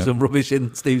fancy putting Yeah. some rubbish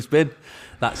in Steve's bin,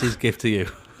 that's his gift to you.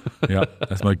 yeah,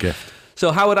 that's my gift.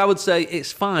 So, Howard, I would say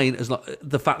it's fine as long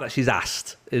the fact that she's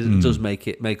asked does make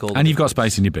all. And the you've got difference.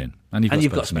 space in your bin. And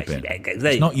you've got space in your bin. There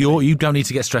It's you not go. you don't need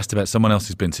to get stressed about someone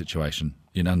else's bin situation.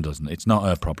 Your nan doesn't. It's not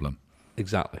her problem.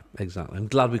 Exactly. I'm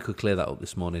glad we could clear that up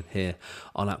this morning here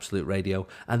on Absolute Radio.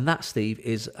 And that, Steve,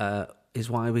 is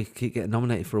why we keep getting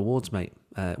nominated for awards, mate.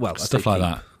 Well, I Stuff say like keep,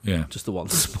 that, yeah. just the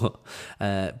ones,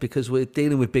 but because we're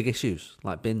dealing with big issues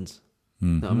like bins. You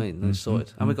know what I mean? It's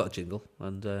sorted. And we've got a jingle,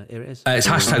 and here it is. It's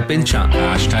hashtag bin chat.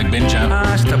 Hashtag bin chat.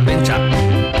 Hashtag bin chat.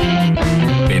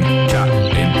 Bin chat,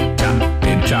 bin chat,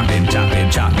 bin chat, bin chat, bin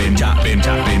chat, bin chat, bin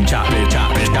chat, bin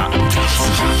chat, bin chat,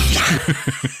 bin chat.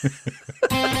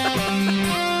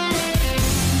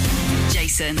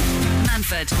 Jason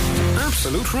Manford,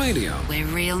 Absolute Radio. where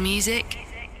real music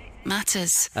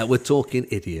matters. We're talking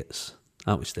idiots,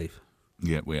 aren't we, Steve?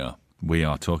 Yeah, we are. We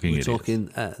are talking We're idiots. talking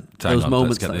Hang those on,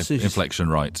 moments. Let's That as get soon the as you- inflection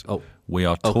right. Oh. We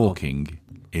are Oh. talking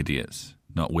idiots,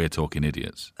 not we're talking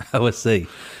idiots. Oh, I see.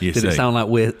 You Did it see. sound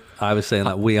like I was saying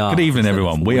like we are. Good evening, instead of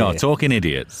everyone. We are we're. talking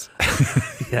idiots.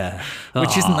 Yeah.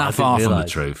 Which isn't Oh, I that didn't far from the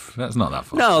realise. truth. That's not that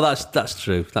far. No, that's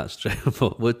true. That's true.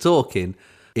 But we're talking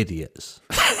idiots.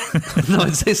 No,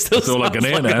 it still That's all I can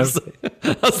sounds hear like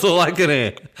now. That's all I can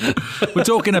hear. We're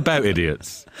talking about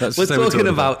idiots. Let's We're say talking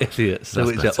about idiots, That's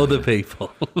which are better, other yeah.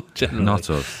 people, generally. Not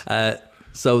us.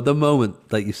 So the moment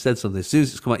that you've said something, as soon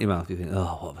as it's come out your mouth, you think,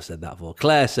 oh, what have I said that for?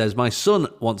 Claire says, my son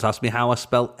once asked me how I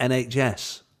spelt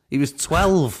NHS. He was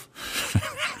 12.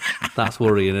 That's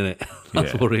worrying, isn't it?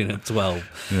 That's Yeah. worrying at 12.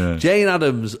 Yeah. Jane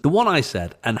Addams, the one I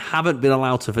said and haven't been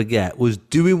allowed to forget was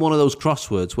doing one of those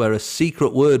crosswords where a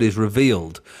secret word is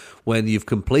revealed when you've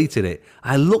completed it.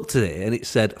 I looked at it and it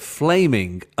said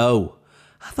flaming O.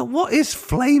 I thought, what is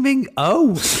flaming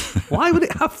O? Why would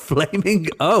it have flaming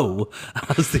O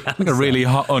as the answer? Like a really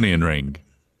hot onion ring.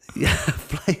 Yeah,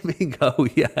 flaming O,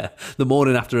 yeah. The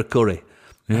morning after a curry.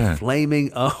 Yeah.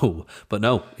 Flaming O. But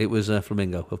no, it was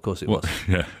flamingo. Of course it What? was.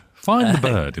 Yeah. Find the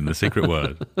bird in the secret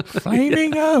word.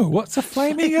 Flaming O. What's a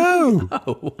flaming O?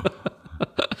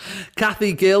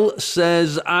 Kathy Gill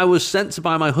says, I was sent to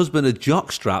buy my husband a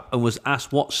jockstrap and was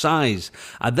asked what size.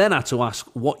 I then had to ask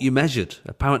what you measured.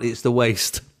 Apparently it's the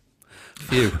waist.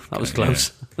 Phew, that was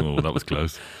close. Yeah. Oh, that was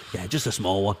close. Yeah, just a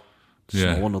small one.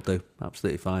 Small one will do.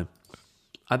 Absolutely fine.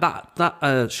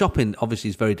 That shopping obviously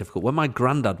is very difficult. When my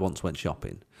granddad once went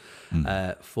shopping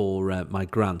for my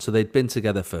gran, so they'd been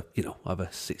together for, over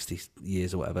 60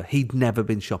 years or whatever. He'd never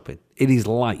been shopping in his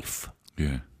life.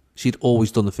 Yeah. She'd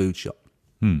always done the food shop.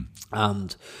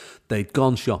 And they'd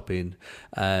gone shopping,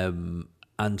 and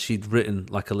she'd written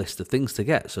like a list of things to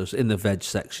get. So in the veg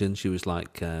section, she was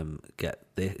like, get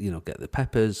the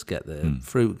peppers, get the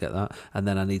fruit, get that, and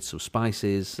then I need some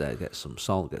spices, get some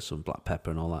salt, get some black pepper,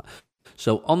 and all that.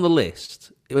 So on the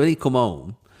list, when he come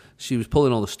home, she was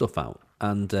pulling all the stuff out,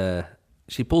 and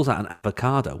she pulls out an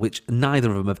avocado, which neither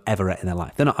of them have ever eaten in their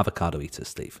life. They're not avocado eaters,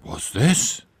 Steve. What's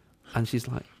this? And she's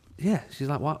like, yeah. She's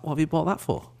like, what have you bought that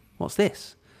for? What's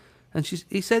this? And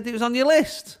he said it was on your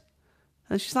list.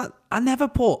 And she's like, I never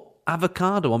put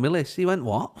avocado on my list. He went,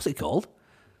 what? What's it called?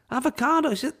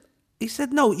 Avocado. He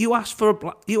said, no, you asked for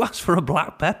a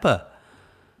black pepper.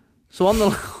 So on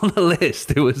the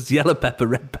list, it was yellow pepper,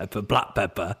 red pepper, black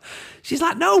pepper. She's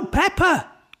like, no, pepper.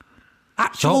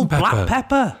 Actual black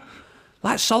pepper.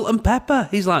 Like salt and pepper.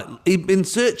 He's like, he'd been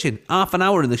searching half an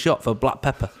hour in the shop for black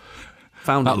pepper.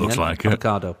 Found that looks like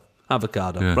avocado.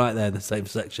 Avocado, right there in the same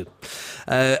section.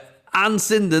 Anne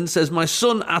Sinden says, my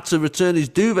son had to return his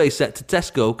duvet set to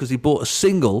Tesco because he bought a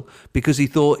single because he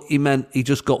thought he meant he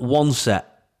just got one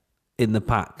set in the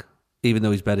pack, even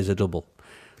though his bed is a double.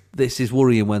 This is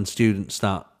worrying when students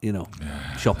start,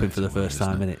 shopping for the first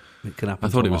time, innit? It can happen. I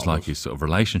thought it was like his sort of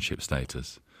relationship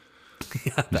status.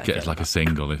 Just get it like a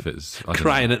single if it's...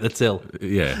 Crying at the till.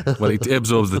 Yeah. Well, it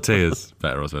absorbs the tears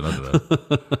better or something. I don't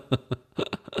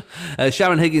know.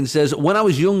 Sharon Higgins says, when I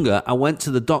was younger, I went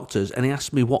to the doctor's and he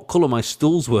asked me what colour my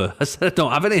stools were. I said, I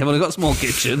don't have any. I've only got a small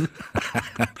kitchen.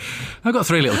 I've got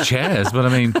 3 little chairs, but I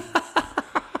mean...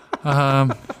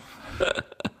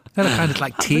 they're kind of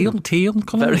like teal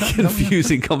colour. Very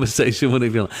confusing conversation,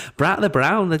 wouldn't it be? They're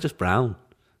brown. They're just brown.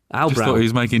 Just thought he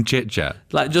was making chit-chat.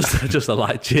 Like just a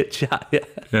light chit-chat,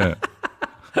 yeah.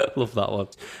 Love that one.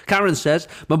 Karen says,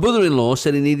 my brother-in-law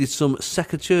said he needed some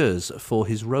secateurs for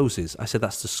his roses. I said,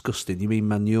 that's disgusting. You mean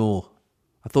manure?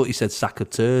 I thought you said sack of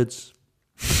turds.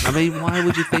 I mean, why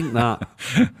would you think that?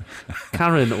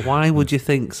 Karen, why would you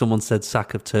think someone said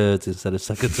sack of turds instead of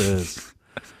secateurs?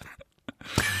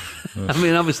 I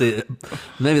mean, obviously,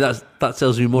 maybe that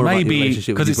tells you more about your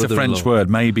relationship with your brother-in-law. Because it's a French word,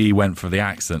 maybe he went for the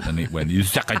accent and it went, you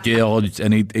sack of turds,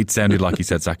 and it sounded like he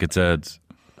said sack of turds.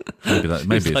 Maybe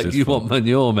it's like, you want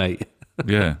manure, mate.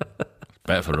 Yeah.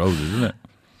 Better for roses, isn't it?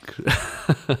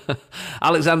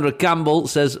 Alexandra Campbell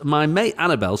says, my mate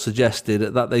Annabelle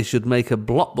suggested that they should make a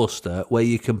Blockbuster where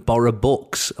you can borrow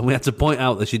books, and we had to point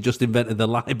out that she'd just invented the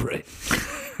library.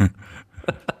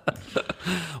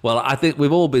 Well, I think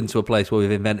we've all been to a place where we've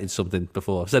invented something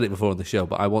before. I've said it before on the show,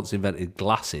 but I once invented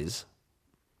glasses.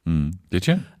 Did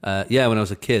you? Yeah, when I was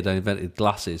a kid, I invented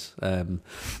glasses.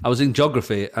 I was in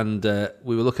geography, and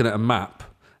we were looking at a map,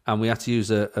 and we had to use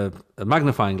a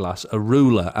magnifying glass, a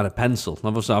ruler, and a pencil.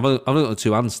 And I've only got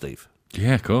 2 hands, Steve.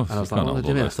 Yeah, of course. And I was like, what do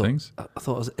you mean? I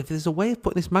thought, if there's a way of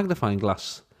putting this magnifying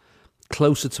glass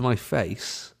closer to my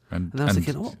face, and I was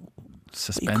thinking,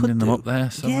 suspending them up there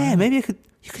somewhere. Yeah, maybe you could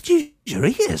use your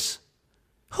ears.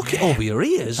 Hook it over your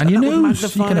ears. And your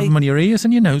nose. You can have them on your ears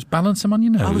and your nose. Balance them on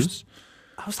your nose.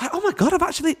 I was like, oh my God, I've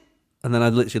actually... And then I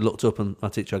literally looked up and my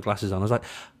teacher had glasses on. I was like,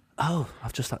 oh,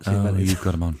 I've just actually invented... you've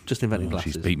got them on. Just invented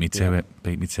glasses. She's beat me to it.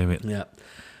 Yeah.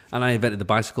 And I invented the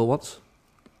bicycle once.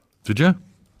 Did you?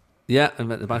 Yeah, I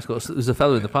invented the bicycle. There was a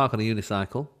fellow in the park on a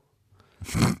unicycle.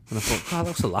 And I thought, oh,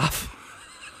 that's a laugh.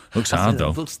 Looks hard,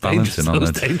 though. Looks balancing on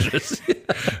it. Dangerous.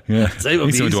 Yeah. You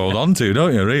need something to hold on to,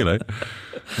 don't you, really?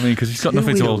 I mean, because he's got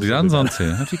nothing to hold his hands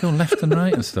onto. How do you go left and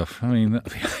right and stuff? I mean,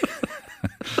 that'd be...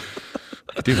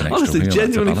 Honestly,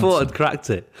 genuinely thought I'd cracked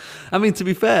it. I mean, to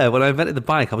be fair, when I invented the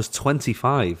bike, I was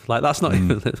 25. Like, that's not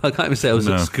even... I can't even say I was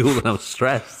at school and I was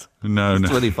stressed. No.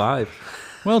 25.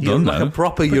 Well done, though. Like a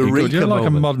proper eureka You're like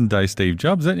moment. a modern-day Steve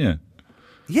Jobs, aren't you?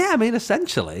 Yeah, I mean,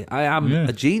 essentially, I am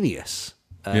a genius.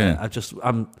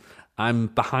 I'm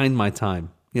behind my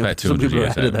time. You know, some people are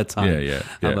ahead of their time. Yeah.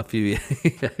 I'm a few years.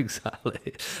 Yeah,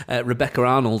 exactly. Rebecca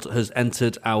Arnold has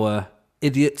entered our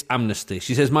Idiot Amnesty.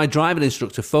 She says, my driving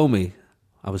instructor phoned me.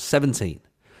 I was 17.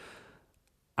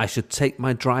 I should take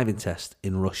my driving test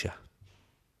in Russia.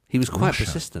 He was quite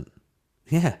persistent.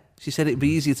 Yeah. She said it'd be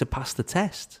easier to pass the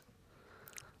test.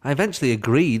 I eventually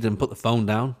agreed and put the phone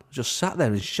down. Just sat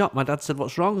there in shock. My dad said,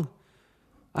 what's wrong?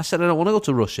 I said, I don't want to go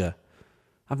to Russia.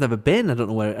 I've never been. I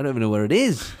don't even know where it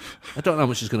is. I don't know how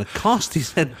much it's going to cost. He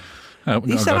said, I'll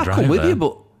come with you,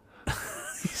 but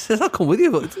he said, I'll come with you,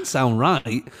 but it didn't sound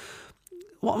right.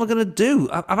 What am I going to do?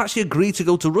 I've actually agreed to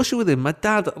go to Russia with him. My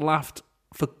dad laughed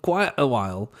for quite a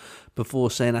while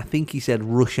before saying, I think he said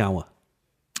rush hour.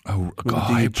 Oh, Do God,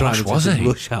 you how try posh to was take he?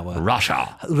 rush hour?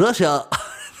 Russia. Russia.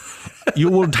 You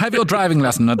will have your driving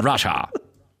lesson at Russia.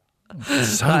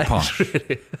 So That is posh.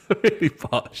 really, really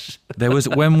posh. There was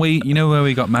when we, you know, where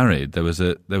we got married. There was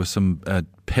some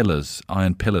pillars,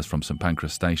 iron pillars from St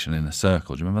Pancras Station in a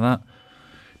circle. Do you remember that?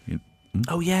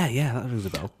 Oh, yeah, that rings a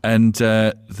bell. And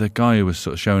the guy who was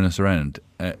sort of showing us around,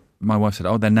 my wife said,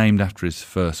 "Oh, they're named after his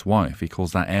first wife." He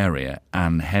calls that area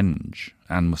Anne Henge.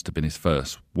 Anne must have been his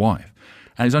first wife.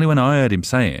 And it was only when I heard him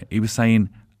say it, he was saying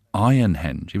Iron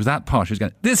Henge. He was that posh. He was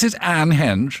going, "This is Anne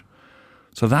Henge."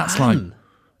 So that's like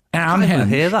Anne I Henge.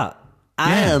 hear that.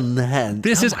 Yeah. Anne Henge.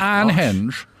 This is Anne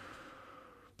Henge.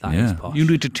 That is posh. You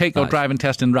need to take your That is- driving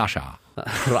test in Russia.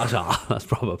 Russia. That's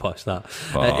proper posh, that.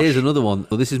 Posh. Here's another one.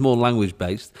 Well, this is more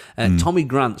language-based. Tommy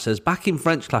Grant says, back in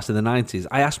French class in the 90s,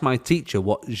 I asked my teacher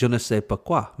what je ne sais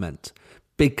pourquoi meant.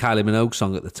 Big Kylie Minogue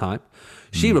song at the time.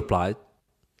 She replied,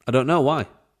 I don't know why.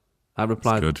 I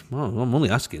replied, good. well, I'm only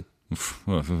asking.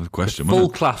 Well, the question, Full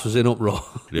wasn't it? class was in uproar.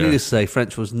 Yeah. Needless to say,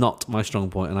 French was not my strong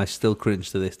point, and I still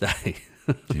cringe to this day.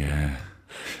 Yeah.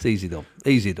 It's easy done.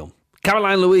 Easy done.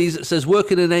 Caroline Louise says,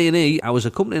 working in A&E, I was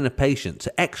accompanying a patient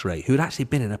to X-ray who had actually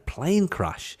been in a plane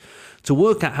crash to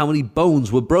work out how many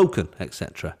bones were broken,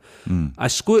 etc. I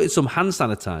squirted some hand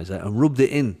sanitizer and rubbed it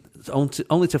in,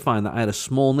 only to find that I had a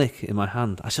small nick in my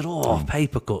hand. I said,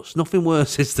 paper cuts. Nothing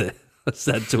worse, is there? I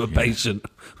said to a patient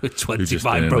with Who just 25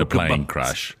 been in a broken plane bones.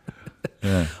 crash.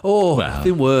 Yeah. Oh, Well.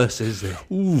 nothing worse, is there?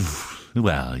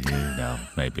 Well, you know,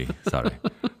 maybe. Sorry.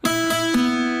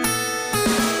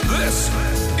 This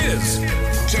is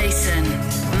Jason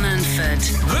Manford,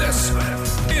 this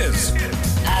is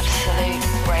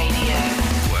Absolute Radio.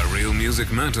 where real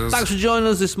music matters. Thanks for joining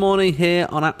us this morning here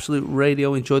on Absolute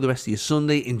Radio. Enjoy the rest of your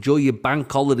Sunday. Enjoy your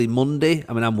bank holiday Monday.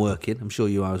 I mean, I'm working. I'm sure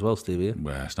you are as well, Stevie.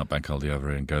 Well, it's not bank holiday over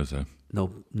here in Gozo.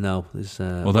 No. There's,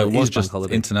 Although it was is bank just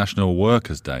holiday. International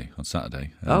Workers' Day on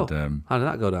Saturday. Oh, And, how did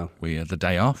that go down? we had the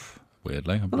day off,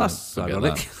 weirdly. Well, that's I forget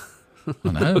ironic. that.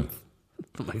 I know.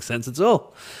 Doesn't make sense at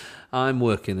all. I'm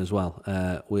working as well.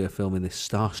 We're filming this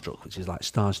Starstruck, which is like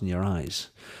stars in your eyes.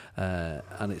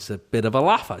 And it's a bit of a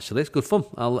laugh, actually. It's good fun.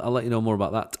 I'll let you know more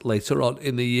about that later on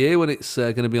in the year when it's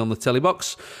going to be on the telly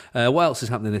box. What else is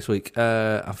happening this week?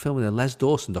 I'm filming a Les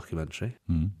Dawson documentary.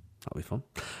 That'll be fun.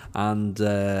 And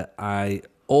I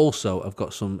also have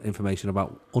got some information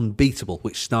about Unbeatable,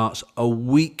 which starts a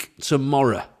week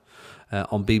tomorrow.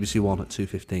 On BBC One at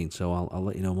 2:15, so I'll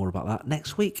let you know more about that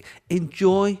next week.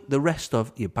 Enjoy the rest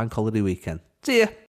of your bank holiday weekend. See ya.